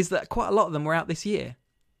is that quite a lot of them were out this year.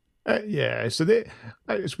 So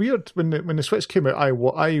it's weird when the Switch came out. I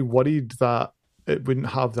worried that it wouldn't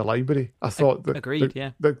have the library. I thought that agreed.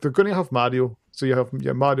 They're going to have Mario, so you have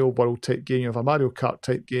your Mario World type game, you have a Mario Kart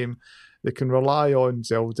type game. They can rely on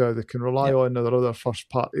Zelda. They can rely on their other first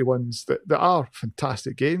party ones that are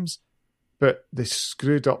fantastic games, but they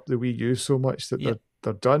screwed up the Wii U so much that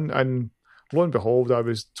they're done. And lo and behold, I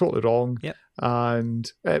was totally wrong. Yep.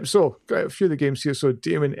 And so a few of the games here. So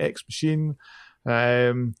Daemon X Machine.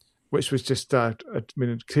 Which was just a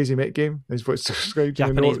crazy mech game, is what's described.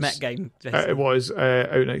 Japanese mech game. It was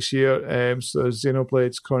out next year. So there's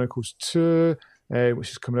Xenoblade Chronicles 2,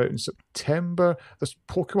 which is coming out in September. There's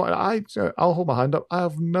Pokemon. I'll hold my hand up. I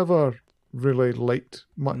have never really liked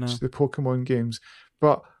much the Pokemon games,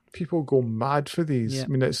 but people go mad for these. Yeah. I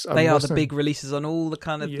mean, they are the big releases on all the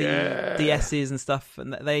kind of the DSs and stuff,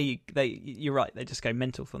 and they you're right, they just go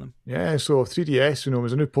mental for them. Yeah, so 3DS,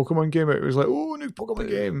 was a new Pokemon game. It was like, oh, new Pokemon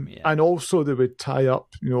game, and also they would tie up,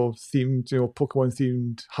 themed, Pokemon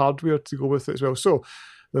themed hardware to go with it as well. So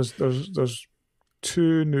there's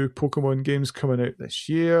 2 new Pokemon games coming out this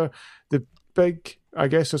year. I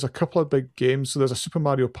guess there's a couple of big games. So there's a Super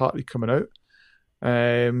Mario Party coming out.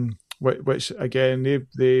 which again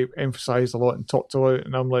they emphasised a lot and talked about,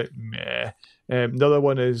 and I'm like, meh. Another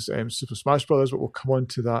one is Super Smash Brothers, but we'll come on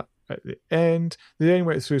to that at the end. They then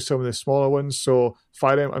went through some of the smaller ones. So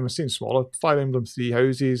I'm saying smaller. Fire Emblem Three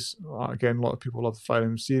Houses. Again, a lot of people love the Fire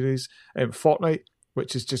Emblem series. Fortnite,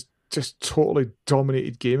 which is just totally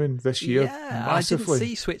dominated gaming this year. Yeah, massively. I didn't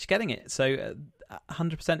see Switch getting it, so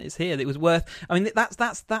 100% it's here. It was worth. I mean,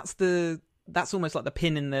 that's almost like the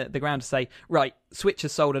pin in the ground to say, right, Switch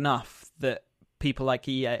has sold enough that people like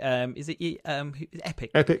Epic.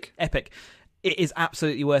 Epic. It is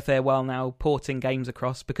absolutely worth their while now porting games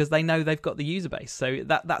across because they know they've got the user base. So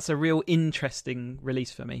that's a real interesting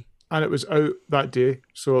release for me. And it was out that day,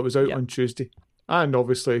 so it was out on Tuesday. And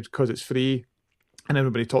obviously, because it's free and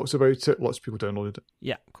everybody talks about it, lots of people downloaded it.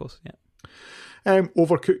 Yeah, of course, yeah.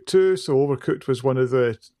 Overcooked 2. So Overcooked was one of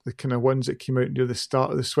the kind of ones that came out near the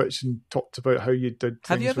start of the Switch and talked about how you did things.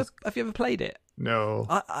 Have you ever played it? No.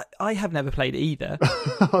 I have never played it either.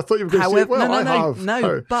 I thought you were going to say, well, I have.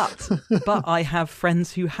 No, but I have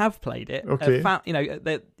friends who have played it. Okay.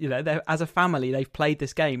 They're, as a family, they've played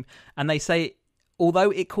this game, and they say, although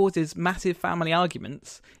it causes massive family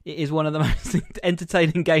arguments, it is one of the most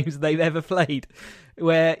entertaining games they've ever played.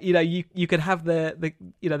 Where you could have the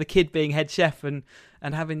kid being head chef and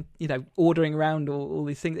having ordering around all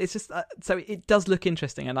these things. It's just so it does look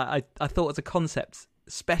interesting, and I thought as a concept,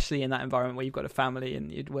 especially in that environment where you've got a family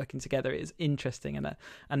and you're working together, it is interesting,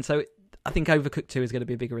 and so I think Overcooked 2 is going to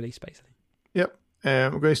be a big release, basically. Yep.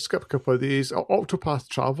 I'm going to skip a couple of these. Octopath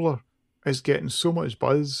Traveler is getting so much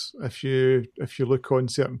buzz if you look on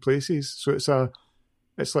certain places. So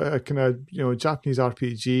it's like a kind of Japanese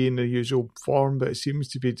RPG in the usual form, but it seems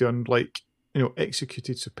to be done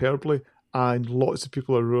executed superbly, and lots of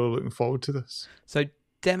people are really looking forward to this. So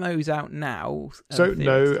demo's out now. It's out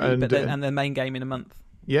now, and the main game in a month.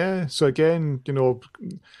 Yeah. So again,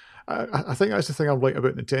 I think that's the thing I like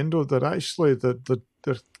about Nintendo. They're actually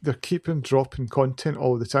they're keeping dropping content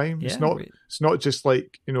all the time. Yeah, it's not just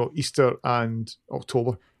like Easter and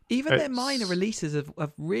October. Even their minor releases have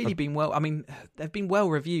really been well. I mean, they've been well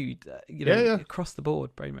reviewed. Across the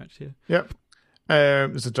board, pretty much. Yeah. Yep.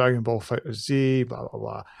 There's a Dragon Ball Fighter Z, blah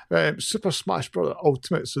blah blah. Super Smash Bros.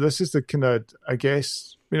 Ultimate. So this is the kind of, I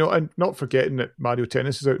guess, and not forgetting that Mario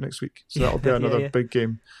Tennis is out next week, so that'll be another big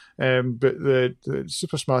game. But the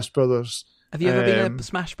Super Smash Brothers. Have you ever been a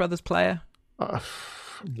Smash Brothers player?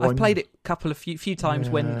 I've played it a few times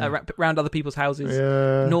when around other people's houses.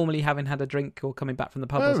 Yeah. Normally having had a drink or coming back from the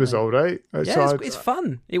pub. It was all right. It's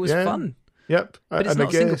fun. It was fun. Yep, but it's not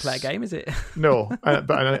a single player game, is it? No,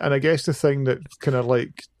 and I guess the thing that kind of I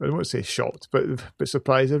won't say shocked, but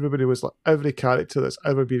surprised everybody was like every character that's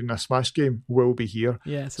ever been in a Smash game will be here.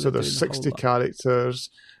 Yeah, so there's 60 characters.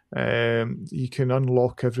 You can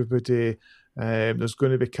unlock everybody. There's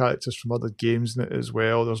going to be characters from other games in it as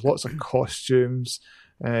well. There's lots of costumes,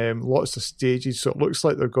 lots of stages. So it looks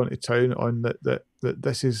like they're going to town on that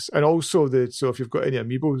this is, and also so if you've got any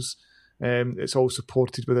amiibos. It's all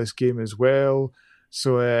supported with this game as well.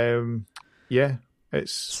 So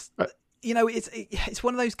it's it's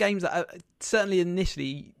one of those games that certainly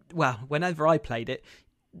initially, whenever I played it,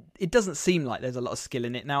 it doesn't seem like there's a lot of skill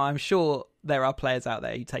in it. Now I'm sure there are players out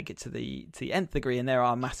there who take it to the nth degree, and there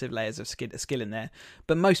are massive layers of skill in there.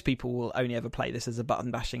 But most people will only ever play this as a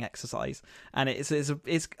button bashing exercise, and it's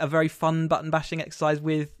a very fun button bashing exercise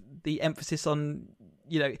with the emphasis on.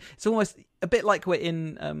 It's almost a bit like we're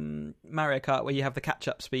in Mario Kart, where you have the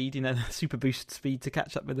catch-up speed, the super boost speed to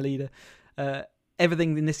catch up with the leader.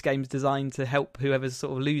 Everything in this game is designed to help whoever's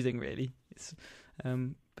sort of losing, really.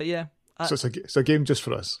 But yeah. So it's a game just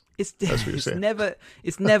for us. That's what you're saying.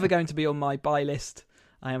 It's never going to be on my buy list.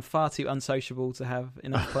 I am far too unsociable to have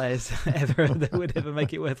enough players ever that would ever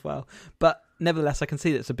make it worthwhile. But nevertheless, I can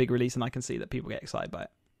see that it's a big release, and I can see that people get excited by it.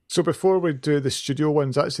 So before we do the studio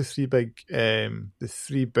ones, that's the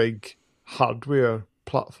three big hardware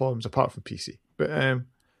platforms apart from PC. But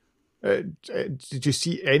did you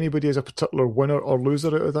see anybody as a particular winner or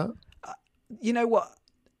loser out of that? You know what?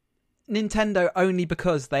 Nintendo, only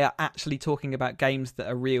because they are actually talking about games that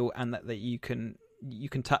are real and that you can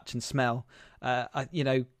touch and smell.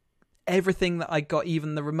 Everything that I got,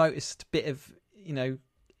 even the remotest bit of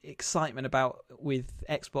excitement about with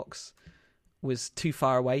Xbox, was too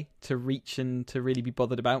far away to reach and to really be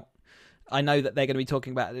bothered about. I know that they're going to be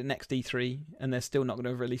talking about it at next E3, and they're still not going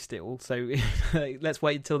to have released it all. So let's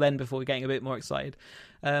wait until then before we're getting a bit more excited.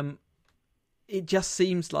 It just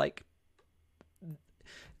seems like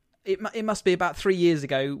it must be about 3 years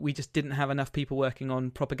ago we just didn't have enough people working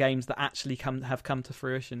on proper games that actually have come to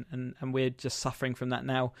fruition, and we're just suffering from that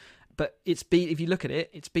now. But it's been, if you look at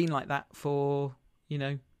it, it's been like that for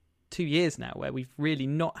 2 years now where we've really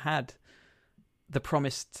not had the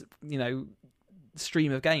promised,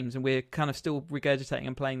 stream of games, and we're kind of still regurgitating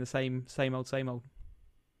and playing the same old.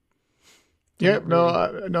 Yeah,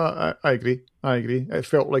 I agree. It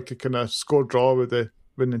felt like a kind of score draw with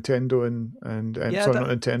Nintendo and not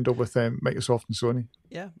Nintendo, with Microsoft and Sony.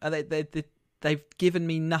 Yeah, and they've given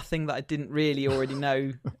me nothing that I didn't really already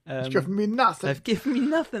know. They've given me nothing. They've given me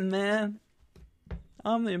nothing, man.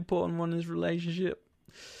 I'm the important one in this relationship.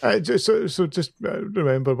 So just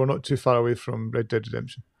remember, we're not too far away from Red Dead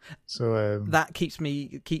Redemption. So that keeps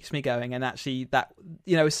me going, and actually, that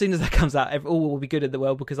as soon as that comes out, all will be good in the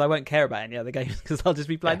world, because I won't care about any other games, because I'll just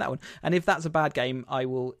be playing that one. And if that's a bad game, I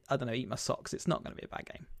will, eat my socks. It's not going to be a bad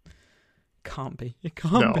game. Can't be. It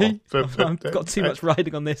can't be. I've got too much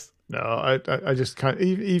riding on this. No, I just can't.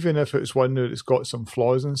 Even if it's one that's got some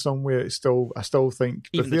flaws in some way, I still think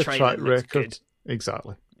even with their track record, good.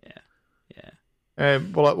 Exactly. Yeah.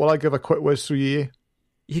 Will I give a quick whiz through EA?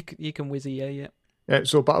 You can whiz EA, yeah.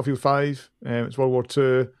 So Battlefield 5, it's World War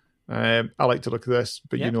II. I like to look at this,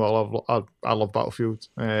 but I love Battlefield.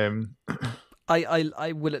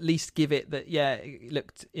 I will at least give it that. Yeah, it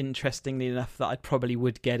looked interestingly enough that I probably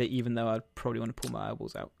would get it, even though I'd probably want to pull my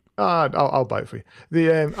eyeballs out. I'll buy it for you.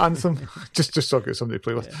 The Anthem, just so I get somebody to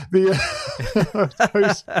play with. Yeah.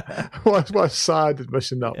 What a sad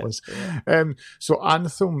admission that was. Yeah. So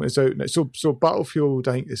Anthem is out now. So Battlefield,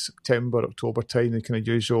 I think it's September, October time. The kind of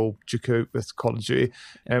usual duke out with Call of Duty.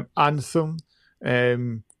 Anthem,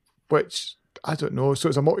 which I don't know. So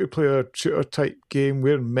it's a multiplayer shooter type game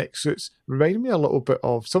wearing mech suits. Reminded me a little bit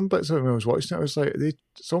of some bits of it when I was watching it. I was like,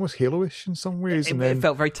 it's almost Halo-ish in some ways. It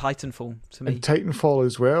felt very Titanfall to me. And Titanfall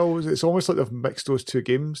as well. It's almost like they've mixed those two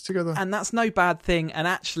games together. And that's no bad thing. And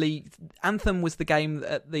actually, Anthem was the game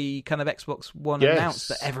that the kind of Xbox One announced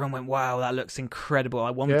that everyone went, wow, that looks incredible.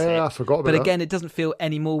 I want it. Yeah, I forgot about that. But again, it doesn't feel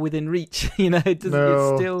any more within reach. It doesn't. No.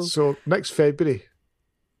 It's still... So next February.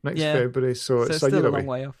 February. So it's still a long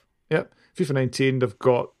way off. Yep. FIFA 19, they've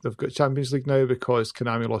got Champions League now because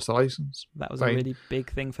Konami lost the license. That was a really big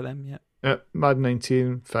thing for them, yeah. Yep. Madden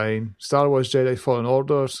 19, fine. Star Wars Jedi Fallen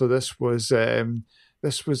Order. So this was a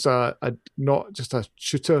not just a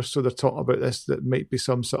shooter. So they're talking about this that might be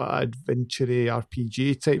some sort of adventure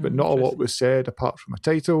RPG type, but not a lot was said apart from a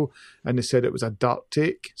title. And they said it was a dark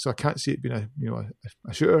take, so I can't see it being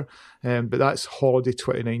a shooter. But that's holiday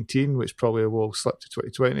 2019, which probably will slip to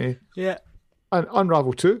 2020. Yeah. And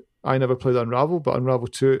Unravel 2. I never played Unravel, but Unravel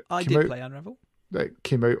 2 I did play Unravel. It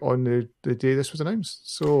came out on the day this was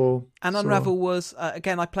announced. Unravel was,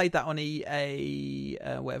 again, I played that on EA,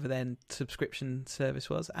 whatever their subscription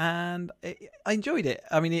service was, and I enjoyed it.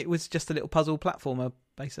 I mean, it was just a little puzzle platformer,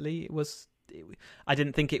 basically. I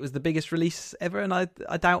didn't think it was the biggest release ever, and I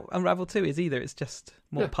doubt Unravel 2 is either. It's just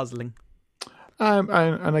more puzzling. And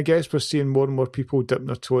I guess we're seeing more and more people dipping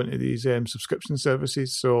their toe into these subscription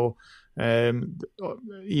services. So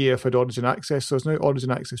EA have had Origin Access, so it's now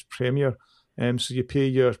Origin Access Premier. So you pay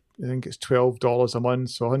I think it's $12 a month,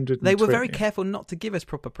 so $120. They were very careful not to give us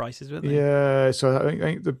proper prices, weren't they? Yeah, so I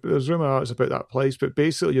think there's rumours about that price, but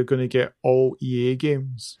basically you're going to get all EA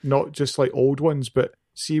games, not just like old ones. But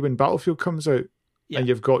see, when Battlefield comes out, and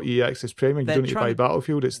you've got EA Access Premium, you don't need to buy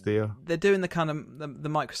Battlefield; it's there. They're doing the kind of the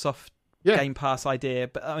Microsoft Game Pass idea,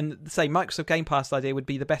 but I mean, say Microsoft Game Pass idea would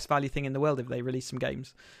be the best value thing in the world if they release some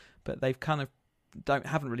games, but they've kind of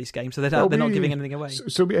haven't released games, so they're not giving anything away.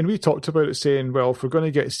 So we talked about it, saying, well, if we're going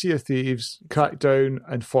to get Sea of Thieves, Crackdown,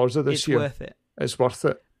 and Forza this year, worth it. It's worth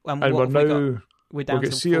it. And we'll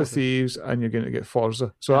get Sea of Thieves, and you're going to get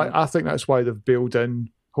Forza. So I think that's why they've built in.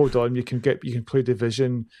 Hold on, you can play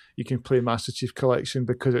Division, you can play Master Chief Collection,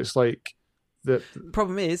 because it's like the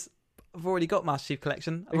problem is, I've already got Master Chief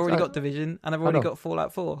Collection, I've already got Division, and I've already got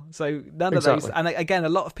Fallout 4. So none of those. And again, a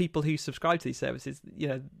lot of people who subscribe to these services,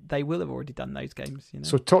 they will have already done those games.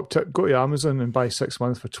 So top tip: go to Amazon and buy 6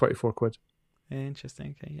 months for £24.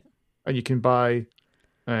 Interesting. Okay, yeah. And you can buy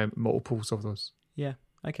multiples of those. Yeah.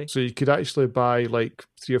 Okay. So you could actually buy like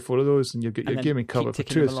 3 or 4 of those, and you get your gaming covered for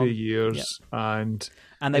 2 or 3 years. Yep.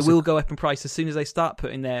 And they will go up in price as soon as they start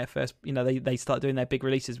putting their first. They start doing their big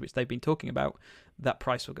releases, which they've been talking about. That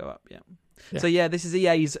price will go up. Yeah. So this is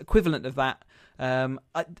EA's equivalent of that. And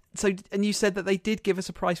you said that they did give us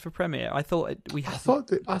a price for Premiere. I thought they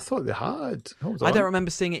had. Hold on. I don't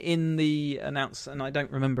remember seeing it in the announcement, and I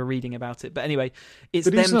don't remember reading about it. But anyway, it's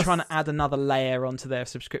them trying to add another layer onto their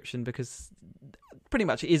subscription, because pretty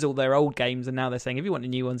much it is all their old games, and now they're saying if you want the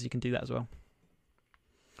new ones, you can do that as well.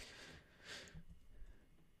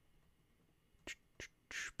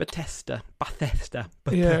 Bethesda.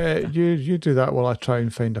 Yeah, you do that while I try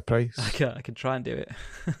and find a price. I can try and do it.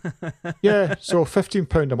 Yeah, so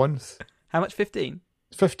 £15 a month. How much? 15?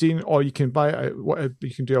 15, or you can buy it.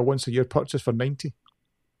 You can do a once a year purchase for 90.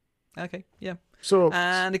 Okay, yeah. So,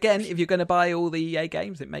 and again, if you're going to buy all the EA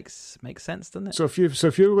games, it makes sense, doesn't it? So if you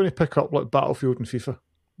were going to pick up like Battlefield and FIFA,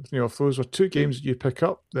 if those were two games that you pick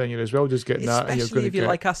up, then you're as well just getting that. And Especially if you're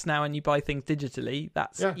like us now and you buy things digitally,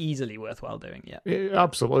 that's easily worthwhile doing. Yeah,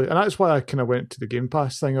 absolutely. And that's why I kind of went to the Game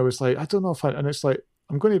Pass thing. I was like, I don't know if and it's like,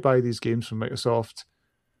 I'm going to buy these games from Microsoft.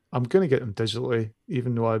 I'm going to get them digitally,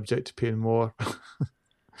 even though I object to paying more.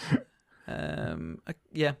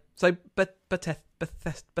 Yeah. So,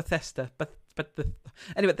 Bethesda,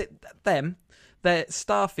 anyway, they're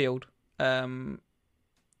Starfield,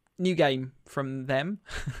 new game from them,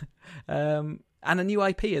 and a new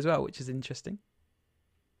IP as well, which is interesting.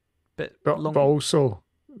 But also,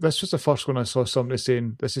 this was the first one I saw somebody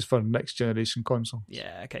saying this is for next generation console.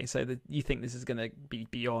 Yeah, okay, so you think this is going to be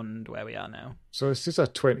beyond where we are now? So this is a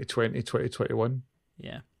 2020, 2021.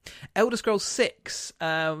 Yeah. Elder Scrolls 6,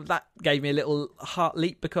 that gave me a little heart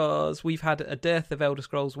leap because we've had a dearth of Elder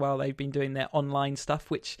Scrolls while they've been doing their online stuff,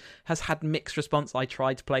 which has had mixed response. I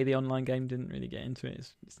tried to play the online game, didn't really get into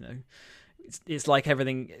it. It's like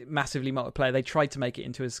everything massively multiplayer. They tried to make it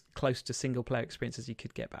into as close to single player experience as you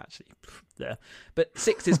could get, but actually, there. But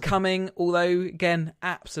 6 is coming, although again,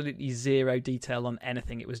 absolutely zero detail on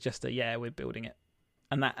anything. It was just we're building it,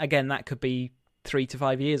 and that could be 3 to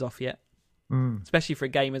 5 years off yet. Especially for a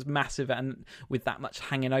game as massive and with that much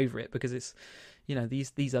hanging over it, because it's,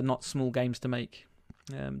 these are not small games to make.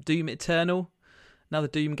 Doom Eternal, another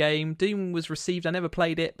Doom game. Doom was received, I never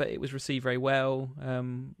played it, but it was received very well.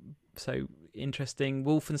 So interesting.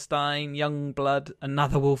 Wolfenstein, Youngblood,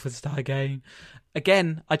 another Wolfenstein game.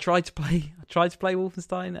 Again, I tried to play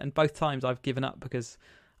Wolfenstein, and both times I've given up because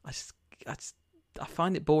I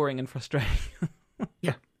find it boring and frustrating.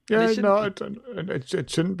 Yeah. Yeah, it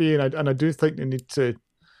shouldn't be, and I do think they need to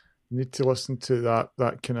listen to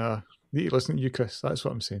that kind of. Need to listen to you, Chris. That's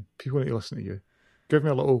what I'm saying. People need to listen to you. Give me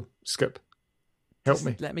a little skip. Help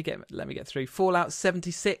me. Let me get through. Fallout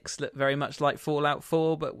 76 looked very much like Fallout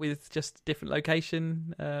 4, but with just different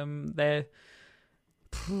location.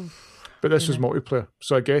 But this was multiplayer,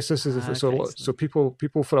 so I guess this is so people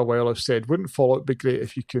for a while have said, wouldn't Fallout be great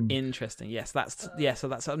if you can? Interesting. Yes, so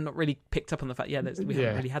that's I'm not really picked up on the fact. Yeah, we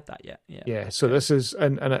haven't really had that yet. Yeah. So this is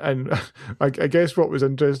and I guess what was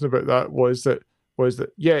interesting about that was that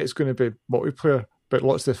it's going to be multiplayer, but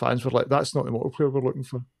lots of the fans were like, that's not the multiplayer we're looking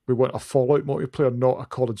for. We want a Fallout multiplayer, not a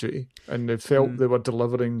Call of Duty. And they felt they were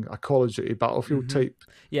delivering a Call of Duty Battlefield type.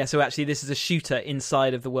 Yeah, so actually this is a shooter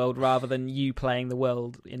inside of the world rather than you playing the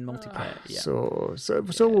world in multiplayer. Yeah. So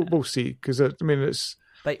we'll see, because it's...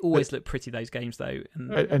 They always look pretty, those games, though.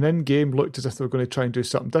 And in-game looked as if they were going to try and do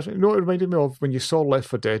something different. You know what it reminded me of? When you saw Left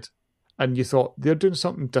 4 Dead, and you thought, they're doing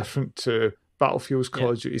something different to Battlefield's,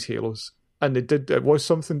 Call of Duty's, Halo's. And they did. It was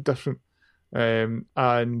something different. And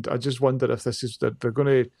I just wonder if this is that they're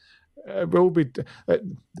going to. It will be.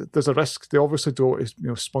 There's a risk. They obviously don't.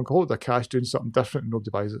 Spunk a whole lot of cash doing something different, and nobody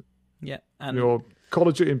buys it. Yeah, and Call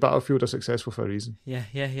of Duty and Battlefield are successful for a reason. Yeah.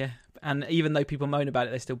 And even though people moan about it,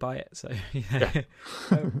 they still buy it. So yeah.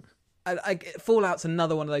 Fallout's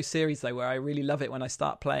another one of those series though where I really love it when I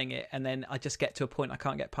start playing it, and then I just get to a point I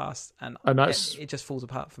can't get past, and it just falls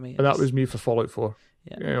apart for me. And that was me for Fallout 4.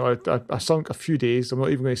 Yeah. I sunk a few days. I'm not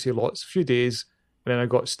even going to say lots. A few days, and then I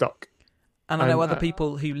got stuck. And I know other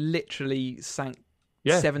people who literally sank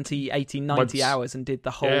 70, 80, 90 hours and did the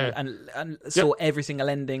whole and saw every single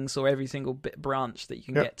ending, saw every single branch that you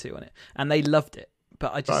can get to on it, and they loved it.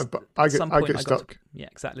 But I get stuck.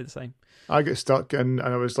 Exactly the same. I get stuck, and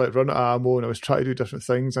I was like running out of ammo, and I was trying to do different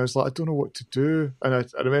things. And I was like, I don't know what to do. And I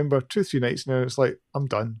remember 2-3 nights now, it's like, I'm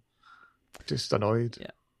done. Just annoyed.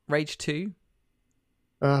 Yeah. Rage 2.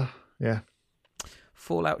 Yeah.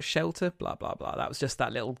 Fallout Shelter, blah, blah, blah. That was just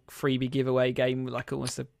that little freebie giveaway game, like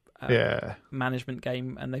almost a management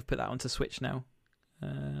game, and they've put that onto Switch now.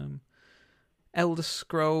 Elder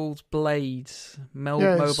Scrolls Blades,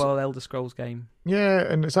 mobile Elder Scrolls game. Yeah,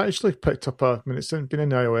 and it's actually picked up it's been in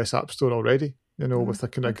the iOS App Store already, with a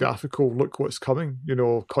kind of graphical, look what's coming,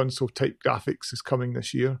 console-type graphics is coming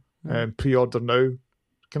this year, pre-order now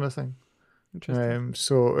kind of thing. Interesting.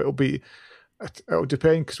 So it'll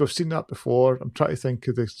depend, because we've seen that before. I'm trying to think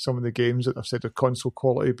of some of the games that I've said are console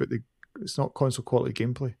quality, but it's not console quality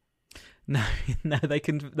gameplay. No, they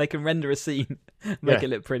can render a scene, make it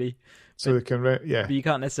look pretty. So they can, but you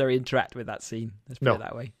can't necessarily interact with that scene. Let's put it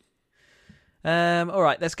that way. All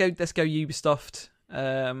right, let's go Ubisoft.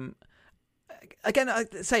 again, I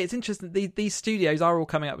say it's interesting. These studios are all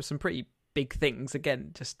coming up with some pretty big things.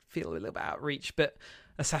 Again, just feel a little bit out of reach. But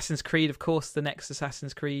Assassin's Creed, of course, the next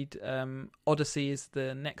Assassin's Creed, Odyssey is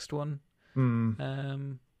the next one.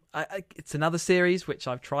 It's another series which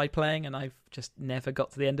I've tried playing and I've just never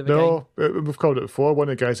got to the end of a game. No, we've covered it before. One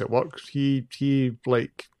of the guys at work, he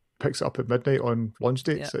like picks it up at midnight on launch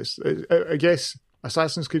dates. I guess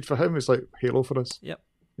Assassin's Creed for him is like Halo for us. Yep.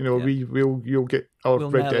 You know, you'll get our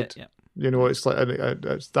Red Dead. You know, it's like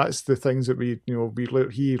that's the things that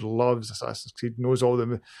he loves Assassin's Creed, knows all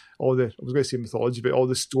the I was going to say mythology, but all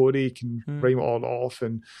the story, can rhyme it all off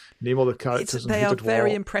and name all the characters. They are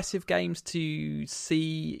very impressive games to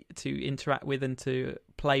see, to interact with, and to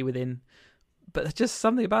play within. But there's just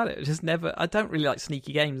something about it. Just never. I don't really like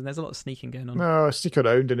sneaky games, and there's a lot of sneaking going on. No, sneak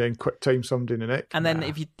around and then quick time somebody in the neck. And then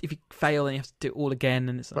if you fail, then you have to do it all again,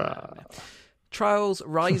 and it's Trials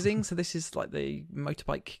Rising. So this is like the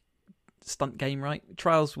motorbike stunt game, right?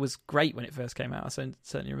 Trials was great when it first came out. I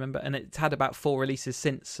certainly remember, and it's had about 4 releases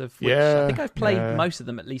since. Of which I think I've played most of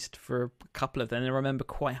them, at least for a couple of them. And I remember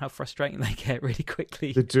quite how frustrating they get really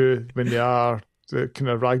quickly. They do when they are the kind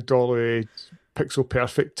of ragdoll pixel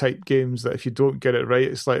perfect type games that if you don't get it right,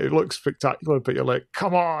 it's like it looks spectacular, but you're like,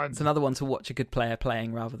 come on. It's another one to watch a good player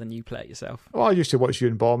playing rather than you play it yourself. Well, I used to watch you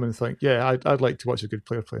and Bomb and think, yeah, I'd like to watch a good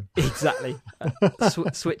player playing. Exactly.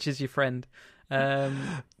 Switch is your friend.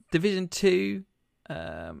 Division 2,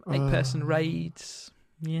 8-person raids.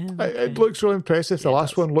 Yeah, okay. It looks really impressive. The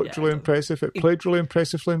last one looked really impressive. It played really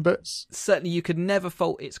impressively in bits. Certainly, you could never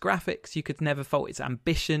fault its graphics. You could never fault its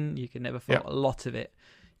ambition. You could never fault a lot of it.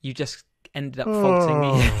 You just ended up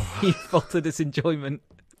faulting you faulted its enjoyment,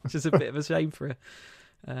 which is a bit of a shame for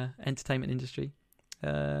a entertainment industry.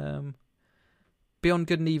 Beyond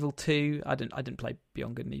Good and Evil 2. I didn't play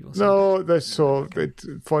Beyond Good and Evil. No, there's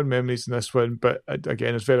fond memories in this one, but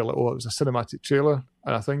again, it's very little. It was a cinematic trailer,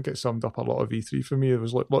 and I think it summed up a lot of E3 for me. There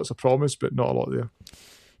was lots of promise, but not a lot there.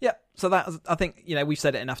 Yeah, so I think we've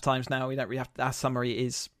said it enough times now. We don't really have to, our summary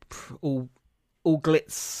is all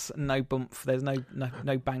glitz, no bump. There's no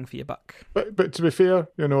bang for your buck. But to be fair,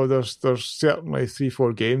 there's certainly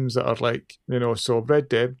 3-4 games that are like, so Red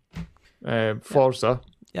Dead, Forza,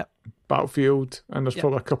 Battlefield, and there's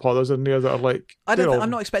probably a couple others in there that are like... I'm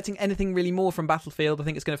not expecting anything really more from Battlefield. I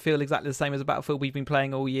think it's going to feel exactly the same as a Battlefield we've been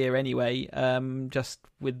playing all year anyway, just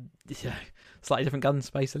with slightly different guns,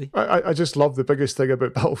 basically. I just love the biggest thing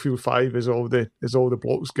about Battlefield 5 is all the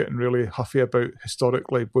blokes getting really huffy about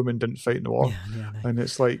historically women didn't fight in the war. Yeah, and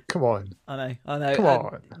it's like, come on. I know. Come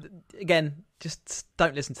on. Again, just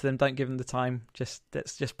don't listen to them. Don't give them the time.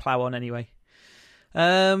 Let's just plow on anyway.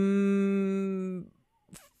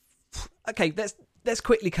 Okay, let's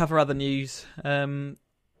quickly cover other news. Sony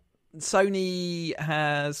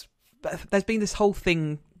there's been this whole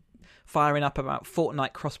thing firing up about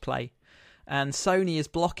Fortnite crossplay, and Sony is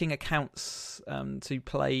blocking accounts to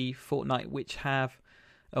play Fortnite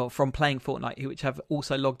from playing Fortnite which have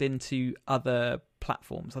also logged into other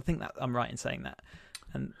platforms. I think that I'm right in saying that.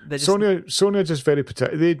 And Sony are just very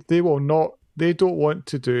protective. They will not. They don't want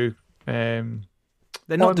to do. They're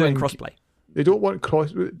not doing crossplay. They don't want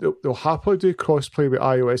they'll happily do crossplay with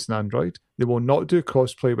iOS and Android. They will not do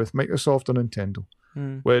crossplay with Microsoft or Nintendo.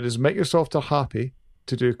 Whereas Microsoft are happy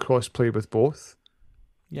to do crossplay with both,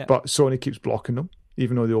 but Sony keeps blocking them,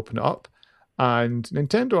 even though they open it up. And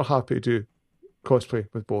Nintendo are happy to do crossplay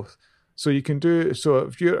with both. So you can do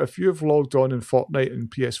if you've logged on in Fortnite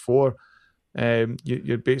and PS4,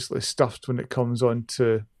 you're basically stuffed when it comes on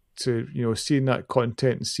to seeing that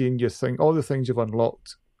content and seeing your thing, all the things you've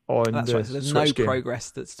unlocked. That's right. So there's no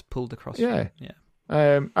progress that's pulled across. Yeah.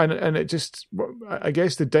 And it just, I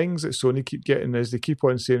guess the dings that Sony keep getting is they keep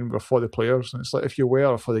on saying we're for the players, and it's like if you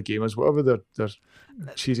were for the gamers, whatever their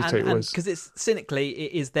cheesy title is. Because it's cynically,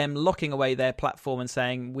 it is them locking away their platform and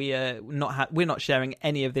saying we're not sharing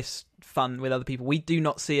any of this fun with other people. We do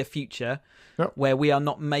not see a future where we are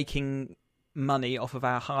not making money off of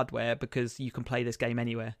our hardware because you can play this game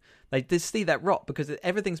anywhere. They just see that rot because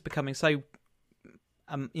everything's becoming so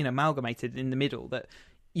amalgamated in the middle that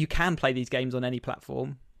you can play these games on any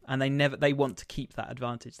platform, and they want to keep that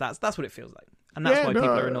advantage. That's what it feels like, and that's why people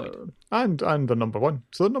are annoyed. And they're number one.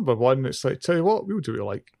 So they're number one. It's like, tell you what, we'll do what you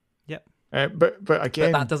like. Yep. But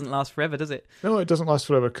again, that doesn't last forever, does it? No, it doesn't last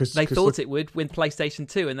forever because they thought it would with PlayStation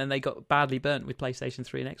 2, and then they got badly burnt with PlayStation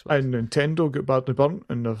 3 and Xbox. And Nintendo got badly burnt,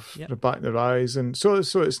 and they're batting their eyes, and so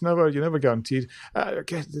it's you're never guaranteed. I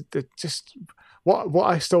guess just what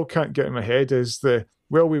I still can't get in my head is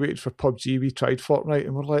we waited for PUBG, we tried Fortnite,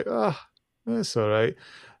 and we're like, that's all right.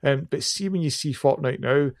 But see, when you see Fortnite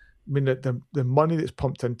now, mean, the money that's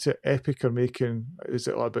pumped into it, Epic are making, is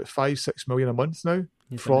it like about 5-6 million a month now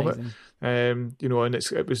from amazing. it? You know, and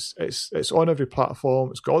it's on every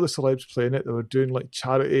platform. It's got all the celebs playing it. They were doing like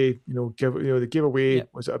charity, they gave away,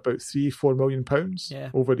 was it about £3-4 million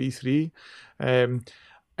over E3?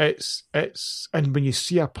 It's and when you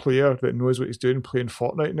see a player that knows what he's doing playing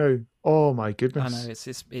Fortnite now, oh my goodness! I know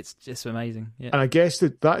it's just amazing. Yeah, and I guess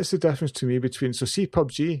that is the difference to me between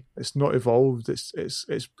PUBG. It's not evolved. It's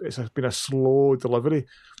been a slow delivery,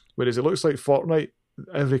 whereas it looks like Fortnite.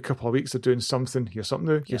 Every couple of weeks they're doing something. Here's something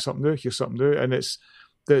new. Here's something new. Here's something new. And it's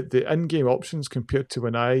the in-game options compared to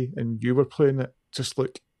when I and you were playing it just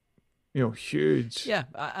look, huge. Yeah,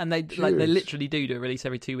 and they literally do a release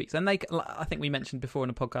every 2 weeks, and I think we mentioned before in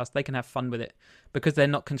a podcast, they can have fun with it because they're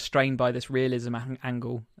not constrained by this realism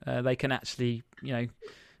angle. They can actually,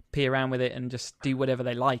 pee around with it and just do whatever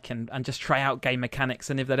they like and just try out game mechanics,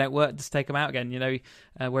 and if they don't work, just take them out again.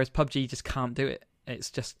 Whereas PUBG just can't do it.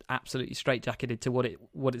 It's just absolutely straitjacketed to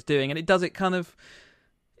what it's doing, and it does it kind of.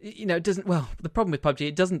 It doesn't. Well, the problem with PUBG,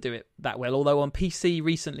 it doesn't do it that well. Although on PC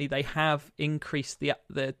recently they have increased the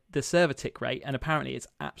server tick rate, and apparently it's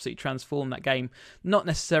absolutely transformed that game. Not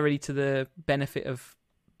necessarily to the benefit of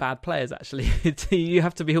bad players. Actually, you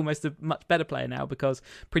have to be almost a much better player now because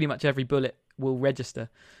pretty much every bullet will register.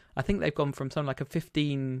 I think they've gone from something like a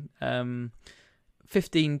 15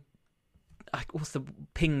 what's the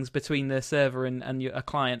pings between the server and a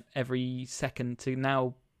client every second to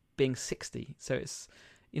now being 60. So it's.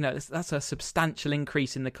 That's a substantial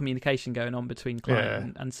increase in the communication going on between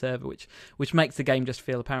client and server, which makes the game just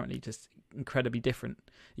feel apparently just incredibly different.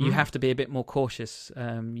 You have to be a bit more cautious.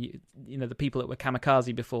 The people that were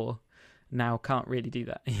kamikaze before now can't really do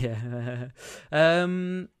that. Yeah.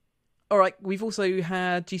 All right. We've also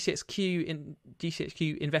had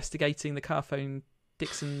GCHQ investigating the Carphone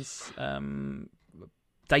Dixon's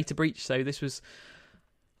data breach. So this was.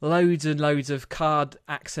 Loads and loads of card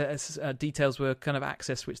access details were kind of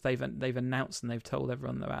accessed, which they've announced and they've told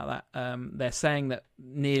everyone about that. They're saying that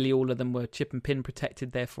nearly all of them were chip and pin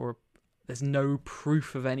protected. Therefore, there's no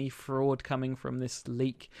proof of any fraud coming from this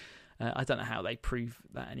leak. I don't know how they prove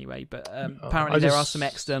that anyway, but apparently there are some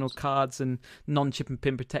external cards and non-chip and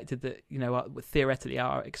pin protected that theoretically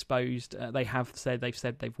are exposed. They've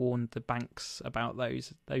said they've warned the banks about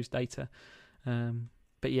those data.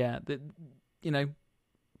 But yeah,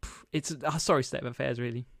 it's a sorry state of affairs,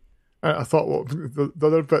 really. I thought the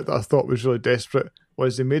other bit that I thought was really desperate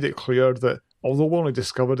was they made it clear that although we only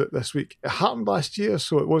discovered it this week, it happened last year,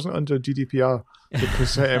 so it wasn't under GDPR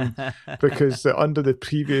because under the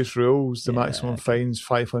previous rules, the maximum fine's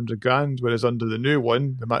 $500,000, whereas under the new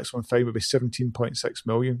one, the maximum fine would be $17.6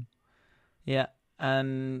 million. Yeah,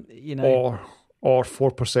 and or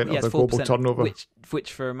 4% of the global turnover,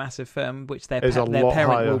 which for a massive firm, which their parent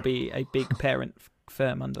higher. Will be a big parent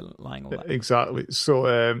firm underlying all that. Exactly. So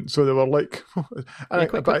they were like,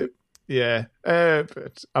 but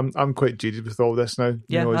I'm quite jaded with all this now.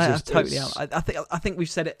 Yeah, I totally am. I think we've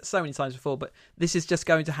said it so many times before, but this is just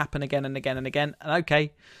going to happen again and again and again. And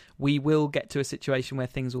okay, we will get to a situation where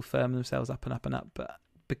things will firm themselves up and up and up. But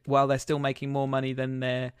while they're still making more money than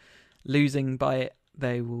they're losing by it,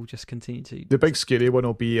 they will just continue to. The big scary one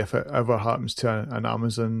will be if it ever happens to an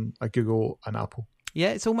Amazon, a Google, an Apple.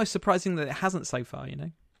 Yeah, it's almost surprising that it hasn't so far,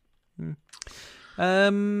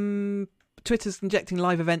 Twitter's injecting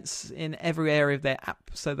live events in every area of their app,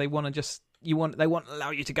 so they want to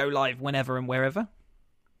allow you to go live whenever and wherever.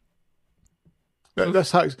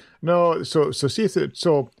 This hacks so see if it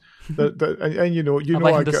so have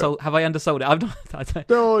I undersold it? I've not.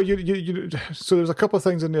 No, you. So there's a couple of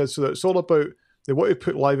things in there. So it's all about they want to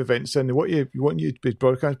put live events in. They want you to be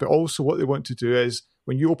broadcast, but also what they want to do is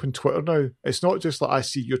when you open Twitter now, it's not just like I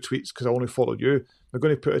see your tweets because I only follow you. They're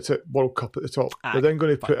going to put it at World Cup at the top. They're then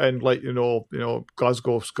going to put in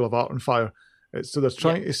Glasgow School of Art on Fire. So they're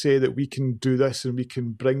trying to say that we can do this and we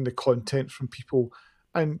can bring the content from people.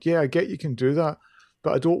 And yeah, I get you can do that,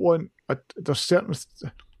 but I don't want. There's certain.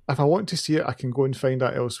 If I want to see it, I can go and find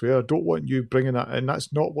that elsewhere. I don't want you bringing that in.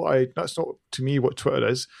 That's not to me what Twitter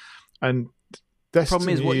is. And this problem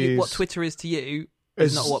is what Twitter is to you.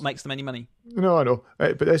 Is not what makes them any money. No, I know.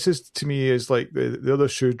 But this is, to me, is like the other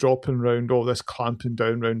shoe dropping around all this clamping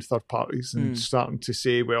down around third parties and starting to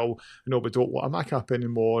say, well, we don't want a Mac app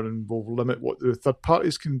anymore and we'll limit what the third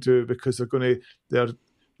parties can do because they're going to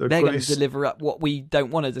deliver up what we don't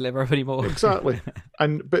want to deliver up anymore. Exactly.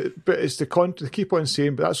 But it's they keep on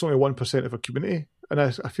saying, but that's only 1% of our community. And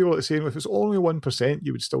I feel like saying if it's only 1%,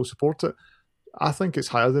 you would still support it. I think it's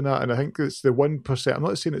higher than that, and I think it's the 1%. I'm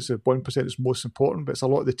not saying it's the 1% that's most important, but it's a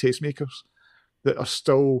lot of the tastemakers that are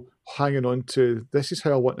still hanging on to, this is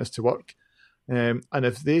how I want this to work. And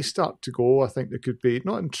if they start to go, I think they could be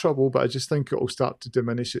not in trouble, but I just think it will start to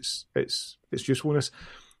diminish its usefulness.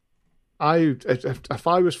 If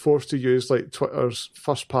I was forced to use like Twitter's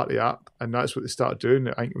first party app, and that's what they started doing,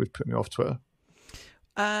 I think it would put me off Twitter.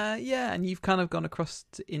 Yeah, and you've kind of gone across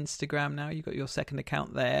to Instagram now. You've got your second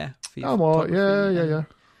account there. For your yeah.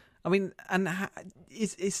 I mean, and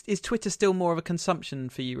is Twitter still more of a consumption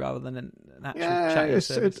for you rather than an actual chatting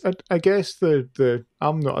service? I guess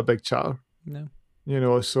I'm not a big chatter.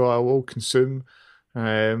 No. So I will consume,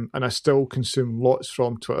 and I still consume lots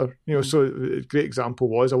from Twitter. So a great example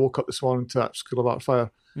was I woke up this morning to that School of Art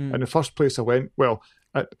fire, and the first place I went,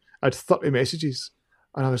 I had 30 messages.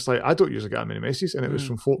 And I was like, I don't usually get that many messages. And it was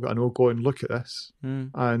from folk that I know going, look at this.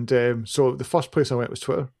 And so the first place I went was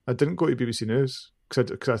Twitter. I didn't go to BBC News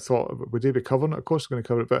because I thought, would they be covering it? Of course they're going to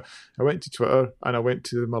cover it. But I went to Twitter and I went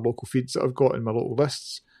to my local feeds that I've got in my local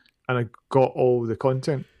lists. And I got all the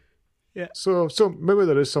content. Yeah. So maybe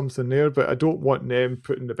there is something there, but I don't want them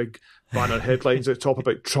putting the big banner headlines at the top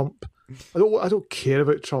about Trump. I don't care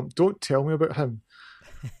about Trump. Don't tell me about him.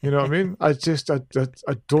 You know what I mean? I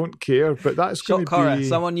don't care, but that's going to be...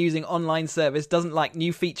 Someone using online service doesn't like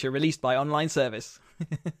new feature released by online service.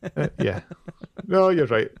 Yeah. No, you're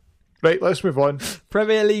right. Right, let's move on.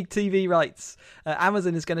 Premier League TV rights.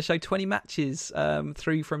 Amazon is going to show 20 matches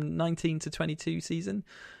through from 19 to 22 season.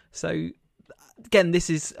 So, again,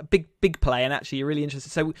 this is a big play, and actually you're really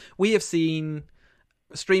interested. So we have seen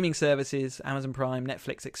streaming services, Amazon Prime,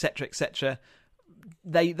 Netflix, etc.,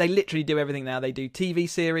 They literally do everything now. They do TV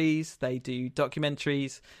series, they do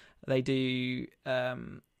documentaries, they do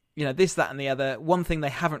this, that, and the other. One thing they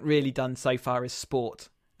haven't really done so far is sport,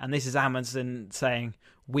 and this is Amazon saying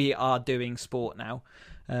we are doing sport now.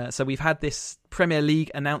 So we've had this Premier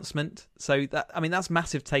League announcement. So that's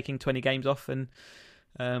massive, taking 20 games off, and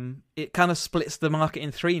it kind of splits the market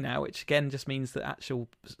in three now, which again just means that actual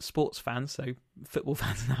sports fans, so football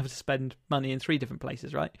fans, now have to spend money in three different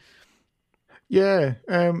places, right? Yeah,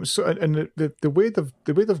 so and the way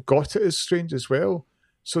they've got it is strange as well.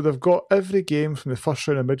 So they've got every game from the first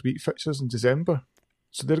round of midweek fixtures in December.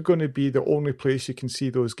 So they're going to be the only place you can see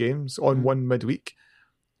those games on one midweek,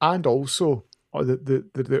 and also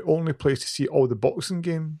the only place to see all the Boxing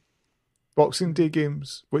Day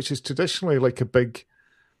games, which is traditionally like a big,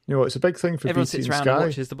 it's a big thing for everyone BT sits and around Sky. and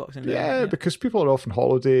watches the Boxing Day. Yeah, because people are off on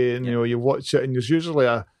holiday, and you watch it, and there's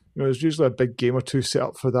usually a big game or two set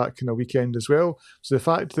up for that kind of weekend as well. So the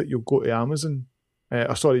fact that you'll go to Amazon,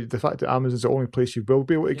 the fact that Amazon's the only place you will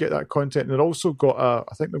be able to get that content, and they've also got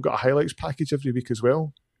I think they've got a highlights package every week as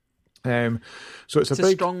well. So it's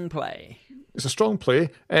a strong play. It's a strong play.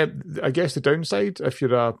 I guess the downside, if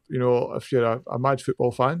you're a mad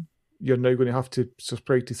football fan, you're now going to have to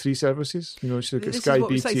subscribe to three services. So you've got Sky,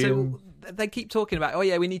 BT. So they keep talking about,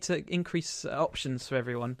 we need to increase options for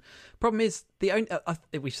everyone. Problem is,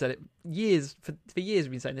 we've said it years, for years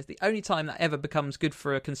we've been saying this, the only time that ever becomes good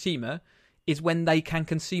for a consumer is when they can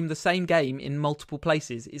consume the same game in multiple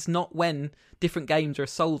places. It's not when different games are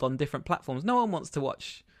sold on different platforms. No one wants to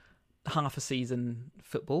watch half a season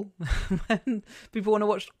football when people want to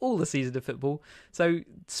watch all the season of football. So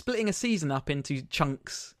splitting a season up into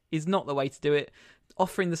chunks is not the way to do it.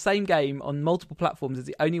 Offering the same game on multiple platforms is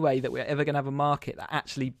the only way that we're ever going to have a market that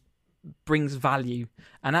actually brings value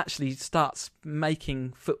and actually starts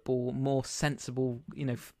making football more sensible,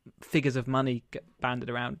 figures of money get banded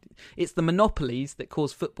around. It's the monopolies that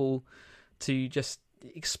cause football to just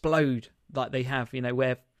explode like they have,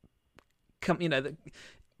 where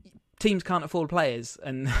teams can't afford players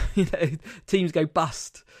and teams go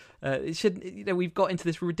bust. It shouldn't. We've got into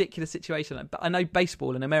this ridiculous situation. But I know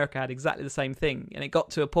baseball in America had exactly the same thing, and it got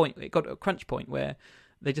to a crunch point where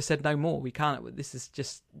they just said no more. We can't.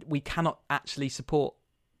 We cannot actually support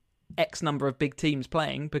X number of big teams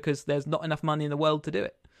playing because there's not enough money in the world to do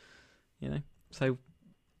it. So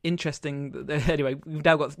interesting. Anyway, we've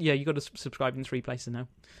now got you've got to subscribe in three places now,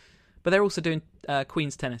 but they're also doing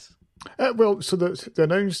Queen's Tennis. So they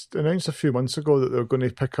announced a few months ago that they're going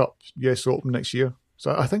to pick up US Open next year.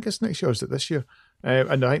 So I think it's next year, or is it this year?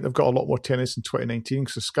 And I think they've got a lot more tennis in 2019.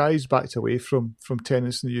 So Sky's backed away from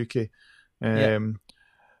tennis in the UK.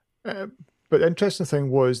 But the interesting thing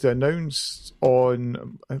was they announced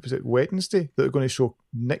on, was it Wednesday, that they're going to show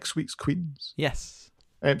next week's Queens. Yes.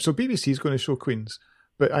 So BBC is going to show Queens.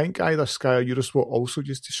 But I think either Sky or Eurosport also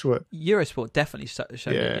used to show it. Eurosport definitely showed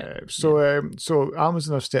it. So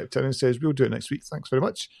Amazon have stepped in and says, we'll do it next week. Thanks very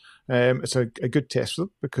much. It's a good test for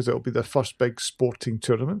them because it'll be their first big sporting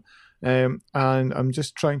tournament. And I'm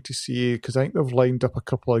just trying to see, because I think they've lined up a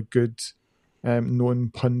couple of good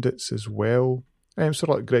known pundits as well. So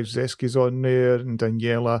like Greg Zeski's on there, and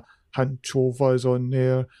Daniela Hanchova is on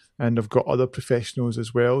there, and I've got other professionals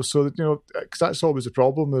as well. So, because that's always the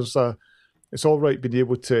problem. It's all right being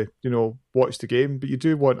able to, watch the game, but you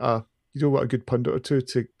do want a good pundit or two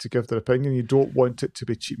to give their opinion. You don't want it to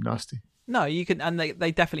be cheap nasty. No, you can, and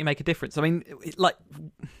they definitely make a difference. I mean,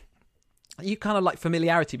 you kind of like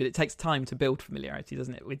familiarity, but it takes time to build familiarity,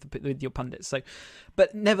 doesn't it, with your pundits? So,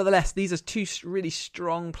 but nevertheless, these are two really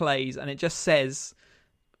strong plays, and it just says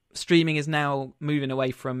streaming is now moving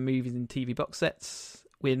away from movies and TV box sets.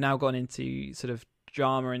 We've now gone into sort of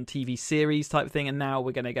drama and TV series type thing, and now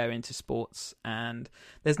we're going to go into sports. And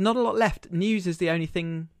there's not a lot left. News is the only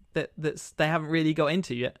thing that's they haven't really got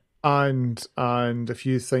into yet. And if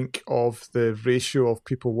you think of the ratio of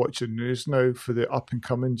people watching news now for the up and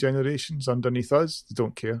coming generations underneath us, they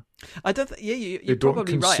don't care. I don't. You're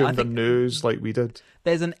probably right. They don't consume the news like we did.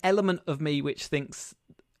 There's an element of me which thinks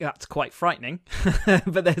that's quite frightening,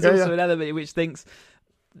 but there's also an element which thinks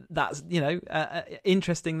that's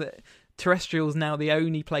interesting that terrestrial and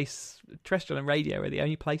radio are the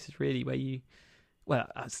only places really where you. Well,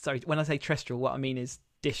 sorry, when I say terrestrial, what I mean is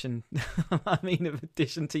Dish and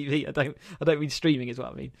Dish and TV. I don't mean streaming is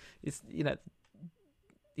what I mean. It's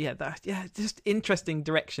just interesting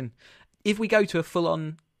direction. If we go to a full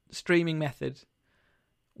on streaming method,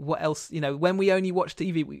 what else? When we only watch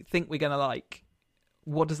TV, we think we're going to like.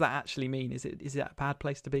 What does that actually mean? Is it a bad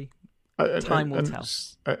place to be? Time will tell.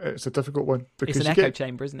 It's a difficult one because it's an echo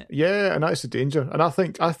chamber, isn't it? Yeah, and that's the danger. And I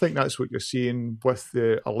think that's what you're seeing with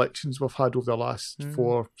the elections we've had over the last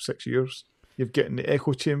 4-6 years. You're getting the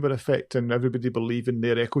echo chamber effect, and everybody believing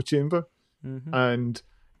their echo chamber. Mm-hmm. And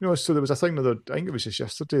so there was a thing I think it was just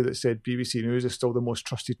yesterday that said BBC News is still the most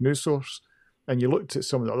trusted news source. And you looked at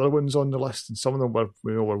some of the other ones on the list, and some of them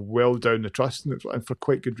were well down the trust, and for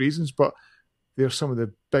quite good reasons. But they're some of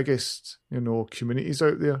the biggest communities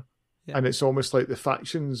out there. Yeah. And it's almost like the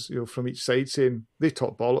factions, from each side saying they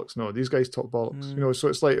talk bollocks. No, these guys talk bollocks. So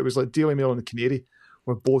it was like Daily Mail and the Canary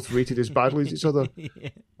were both rated as badly as each other. Yeah.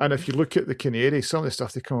 And if you look at the Canary, some of the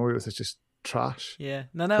stuff they come away with is just trash. Yeah,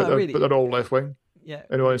 but they're all left wing. Yeah,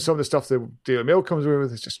 and some of the stuff the Daily Mail comes away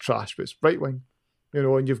with is just trash, but it's right wing.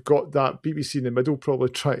 And you've got that BBC in the middle probably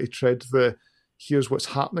trying to tread the here's what's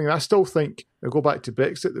happening. And I still think, I go back to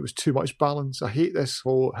Brexit, there was too much balance. I hate this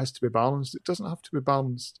whole it has to be balanced. It doesn't have to be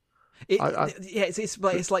balanced.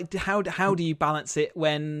 It's like how do you balance it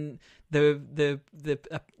when the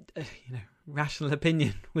rational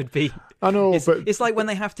opinion would be? I know, but it's like when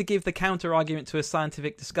they have to give the counter argument to a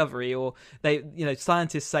scientific discovery, or they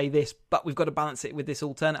scientists say this, but we've got to balance it with this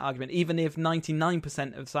alternate argument, even if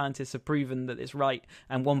 99% of scientists have proven that it's right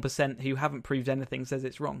and 1% who haven't proved anything says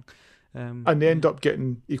it's wrong. And they end up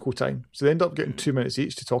getting equal time. So they end up getting 2 minutes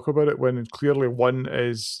each to talk about it, when clearly one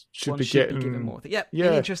should be getting more. Yeah.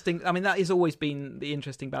 Interesting. I mean, that has always been the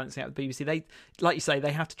interesting balancing out with the BBC. They, like you say,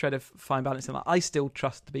 they have to try to find balance in that. I still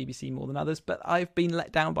trust the BBC more than others, but I've been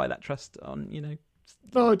let down by that trust on,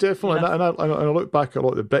 No, definitely. And I look back at a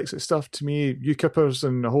lot of the Brexit stuff. To me, UKIPers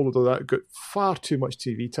and a whole lot of that got far too much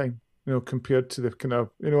TV time, compared to the kind of,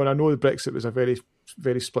 and I know the Brexit was a very,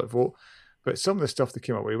 very split vote. But some of the stuff they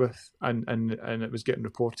came away with and it was getting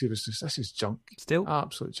reported was just, this is junk. Still?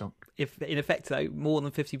 Absolute junk. If, in effect, though, more than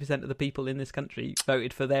 50% of the people in this country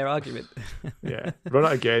voted for their argument. Yeah.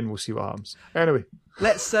 Run it again, we'll see what happens. Anyway.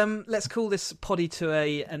 Let's call this poddy to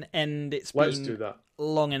an end. Let's do that.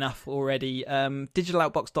 Long enough already.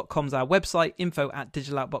 Digitaloutbox.com is our website.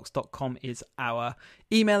 info@digitaloutbox.com is our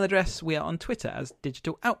email address. We are on Twitter as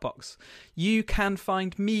Digital Outbox. You can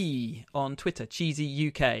find me on Twitter, Cheesy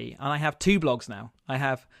UK, and I have 2 blogs now. I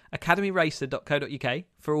have academyracer.co.uk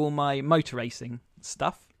for all my motor racing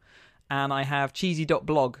stuff, and I have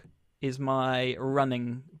cheesy.blog is my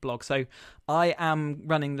running blog. So I am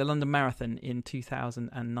running the London Marathon in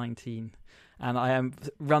 2019. And I am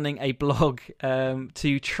running a blog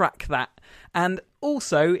to track that. And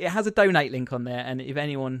also, it has a donate link on there. And if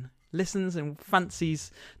anyone listens and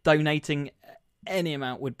fancies donating, any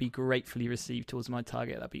amount would be gratefully received towards my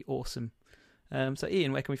target. That'd be awesome. So,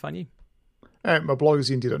 Ian, where can we find you? My blog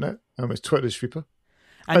is ian.net. It's Twitter is Sweeper.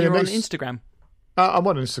 And you're on Instagram? I'm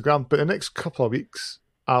on Instagram, but the next couple of weeks,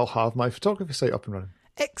 I'll have my photography site up and running.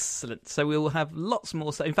 Excellent. So we will have lots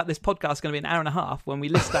more. So in fact, this podcast is going to be an hour and a half when we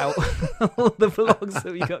list out all the vlogs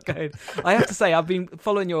that we got going. I have to say, I've been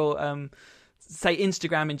following your,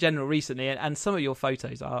 Instagram in general recently, and some of your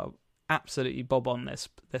photos are absolutely bob on.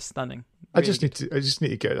 They're stunning. Really I just need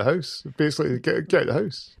to get out of the house. Basically, get out of the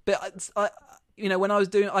house. But when I was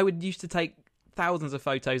doing, I would used to take thousands of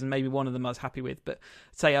photos, and maybe one of them I was happy with. But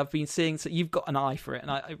say I've been seeing, so you've got an eye for it, and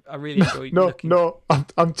I really enjoy looking. No,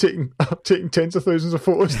 I'm taking tens of thousands of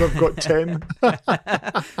photos, and I've got 10.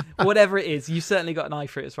 Whatever it is, you've certainly got an eye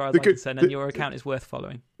for it, as far as I'm concerned, and your account is worth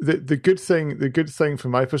following. The good thing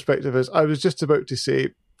from my perspective is, I was just about to say,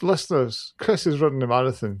 listeners, Chris is running a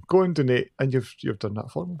marathon. Go and donate, and you've done that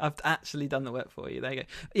for me. I've actually done the work for you. There you go.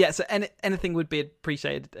 Yeah, so anything would be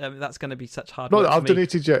appreciated. That's going to be such hard work. Not that I've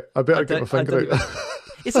donated yet. I better get my finger out.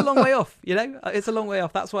 It's a long way off, It's a long way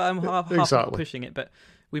off. That's why I'm half pushing it. But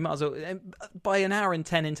we might as well. By an hour and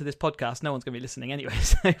 10 into this podcast, no one's going to be listening anyway.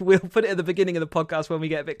 So we'll put it at the beginning of the podcast when we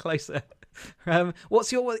get a bit closer. What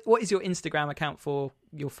is your Instagram account for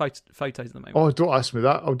your photos at the moment? Oh, don't ask me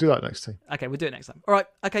that. I'll do that next time. Okay, we'll do it next time. All right.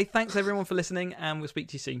 Okay, thanks everyone for listening, and we'll speak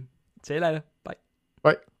to you soon. See you later. Bye.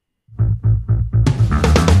 Bye.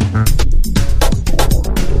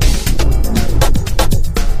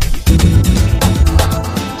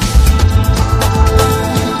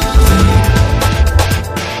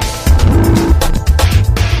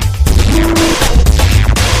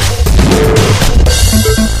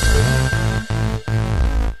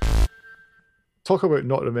 Talk about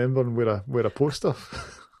not remembering where I post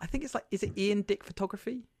stuff. I think it's is it Ian Dick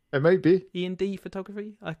Photography? It might be. Ian D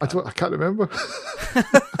Photography? I can't remember.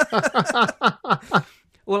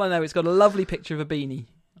 All I know, it's got a lovely picture of a beanie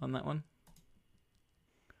on that one.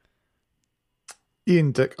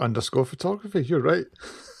 Ian Dick _photography. You're right.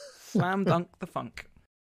 Slam dunk the funk.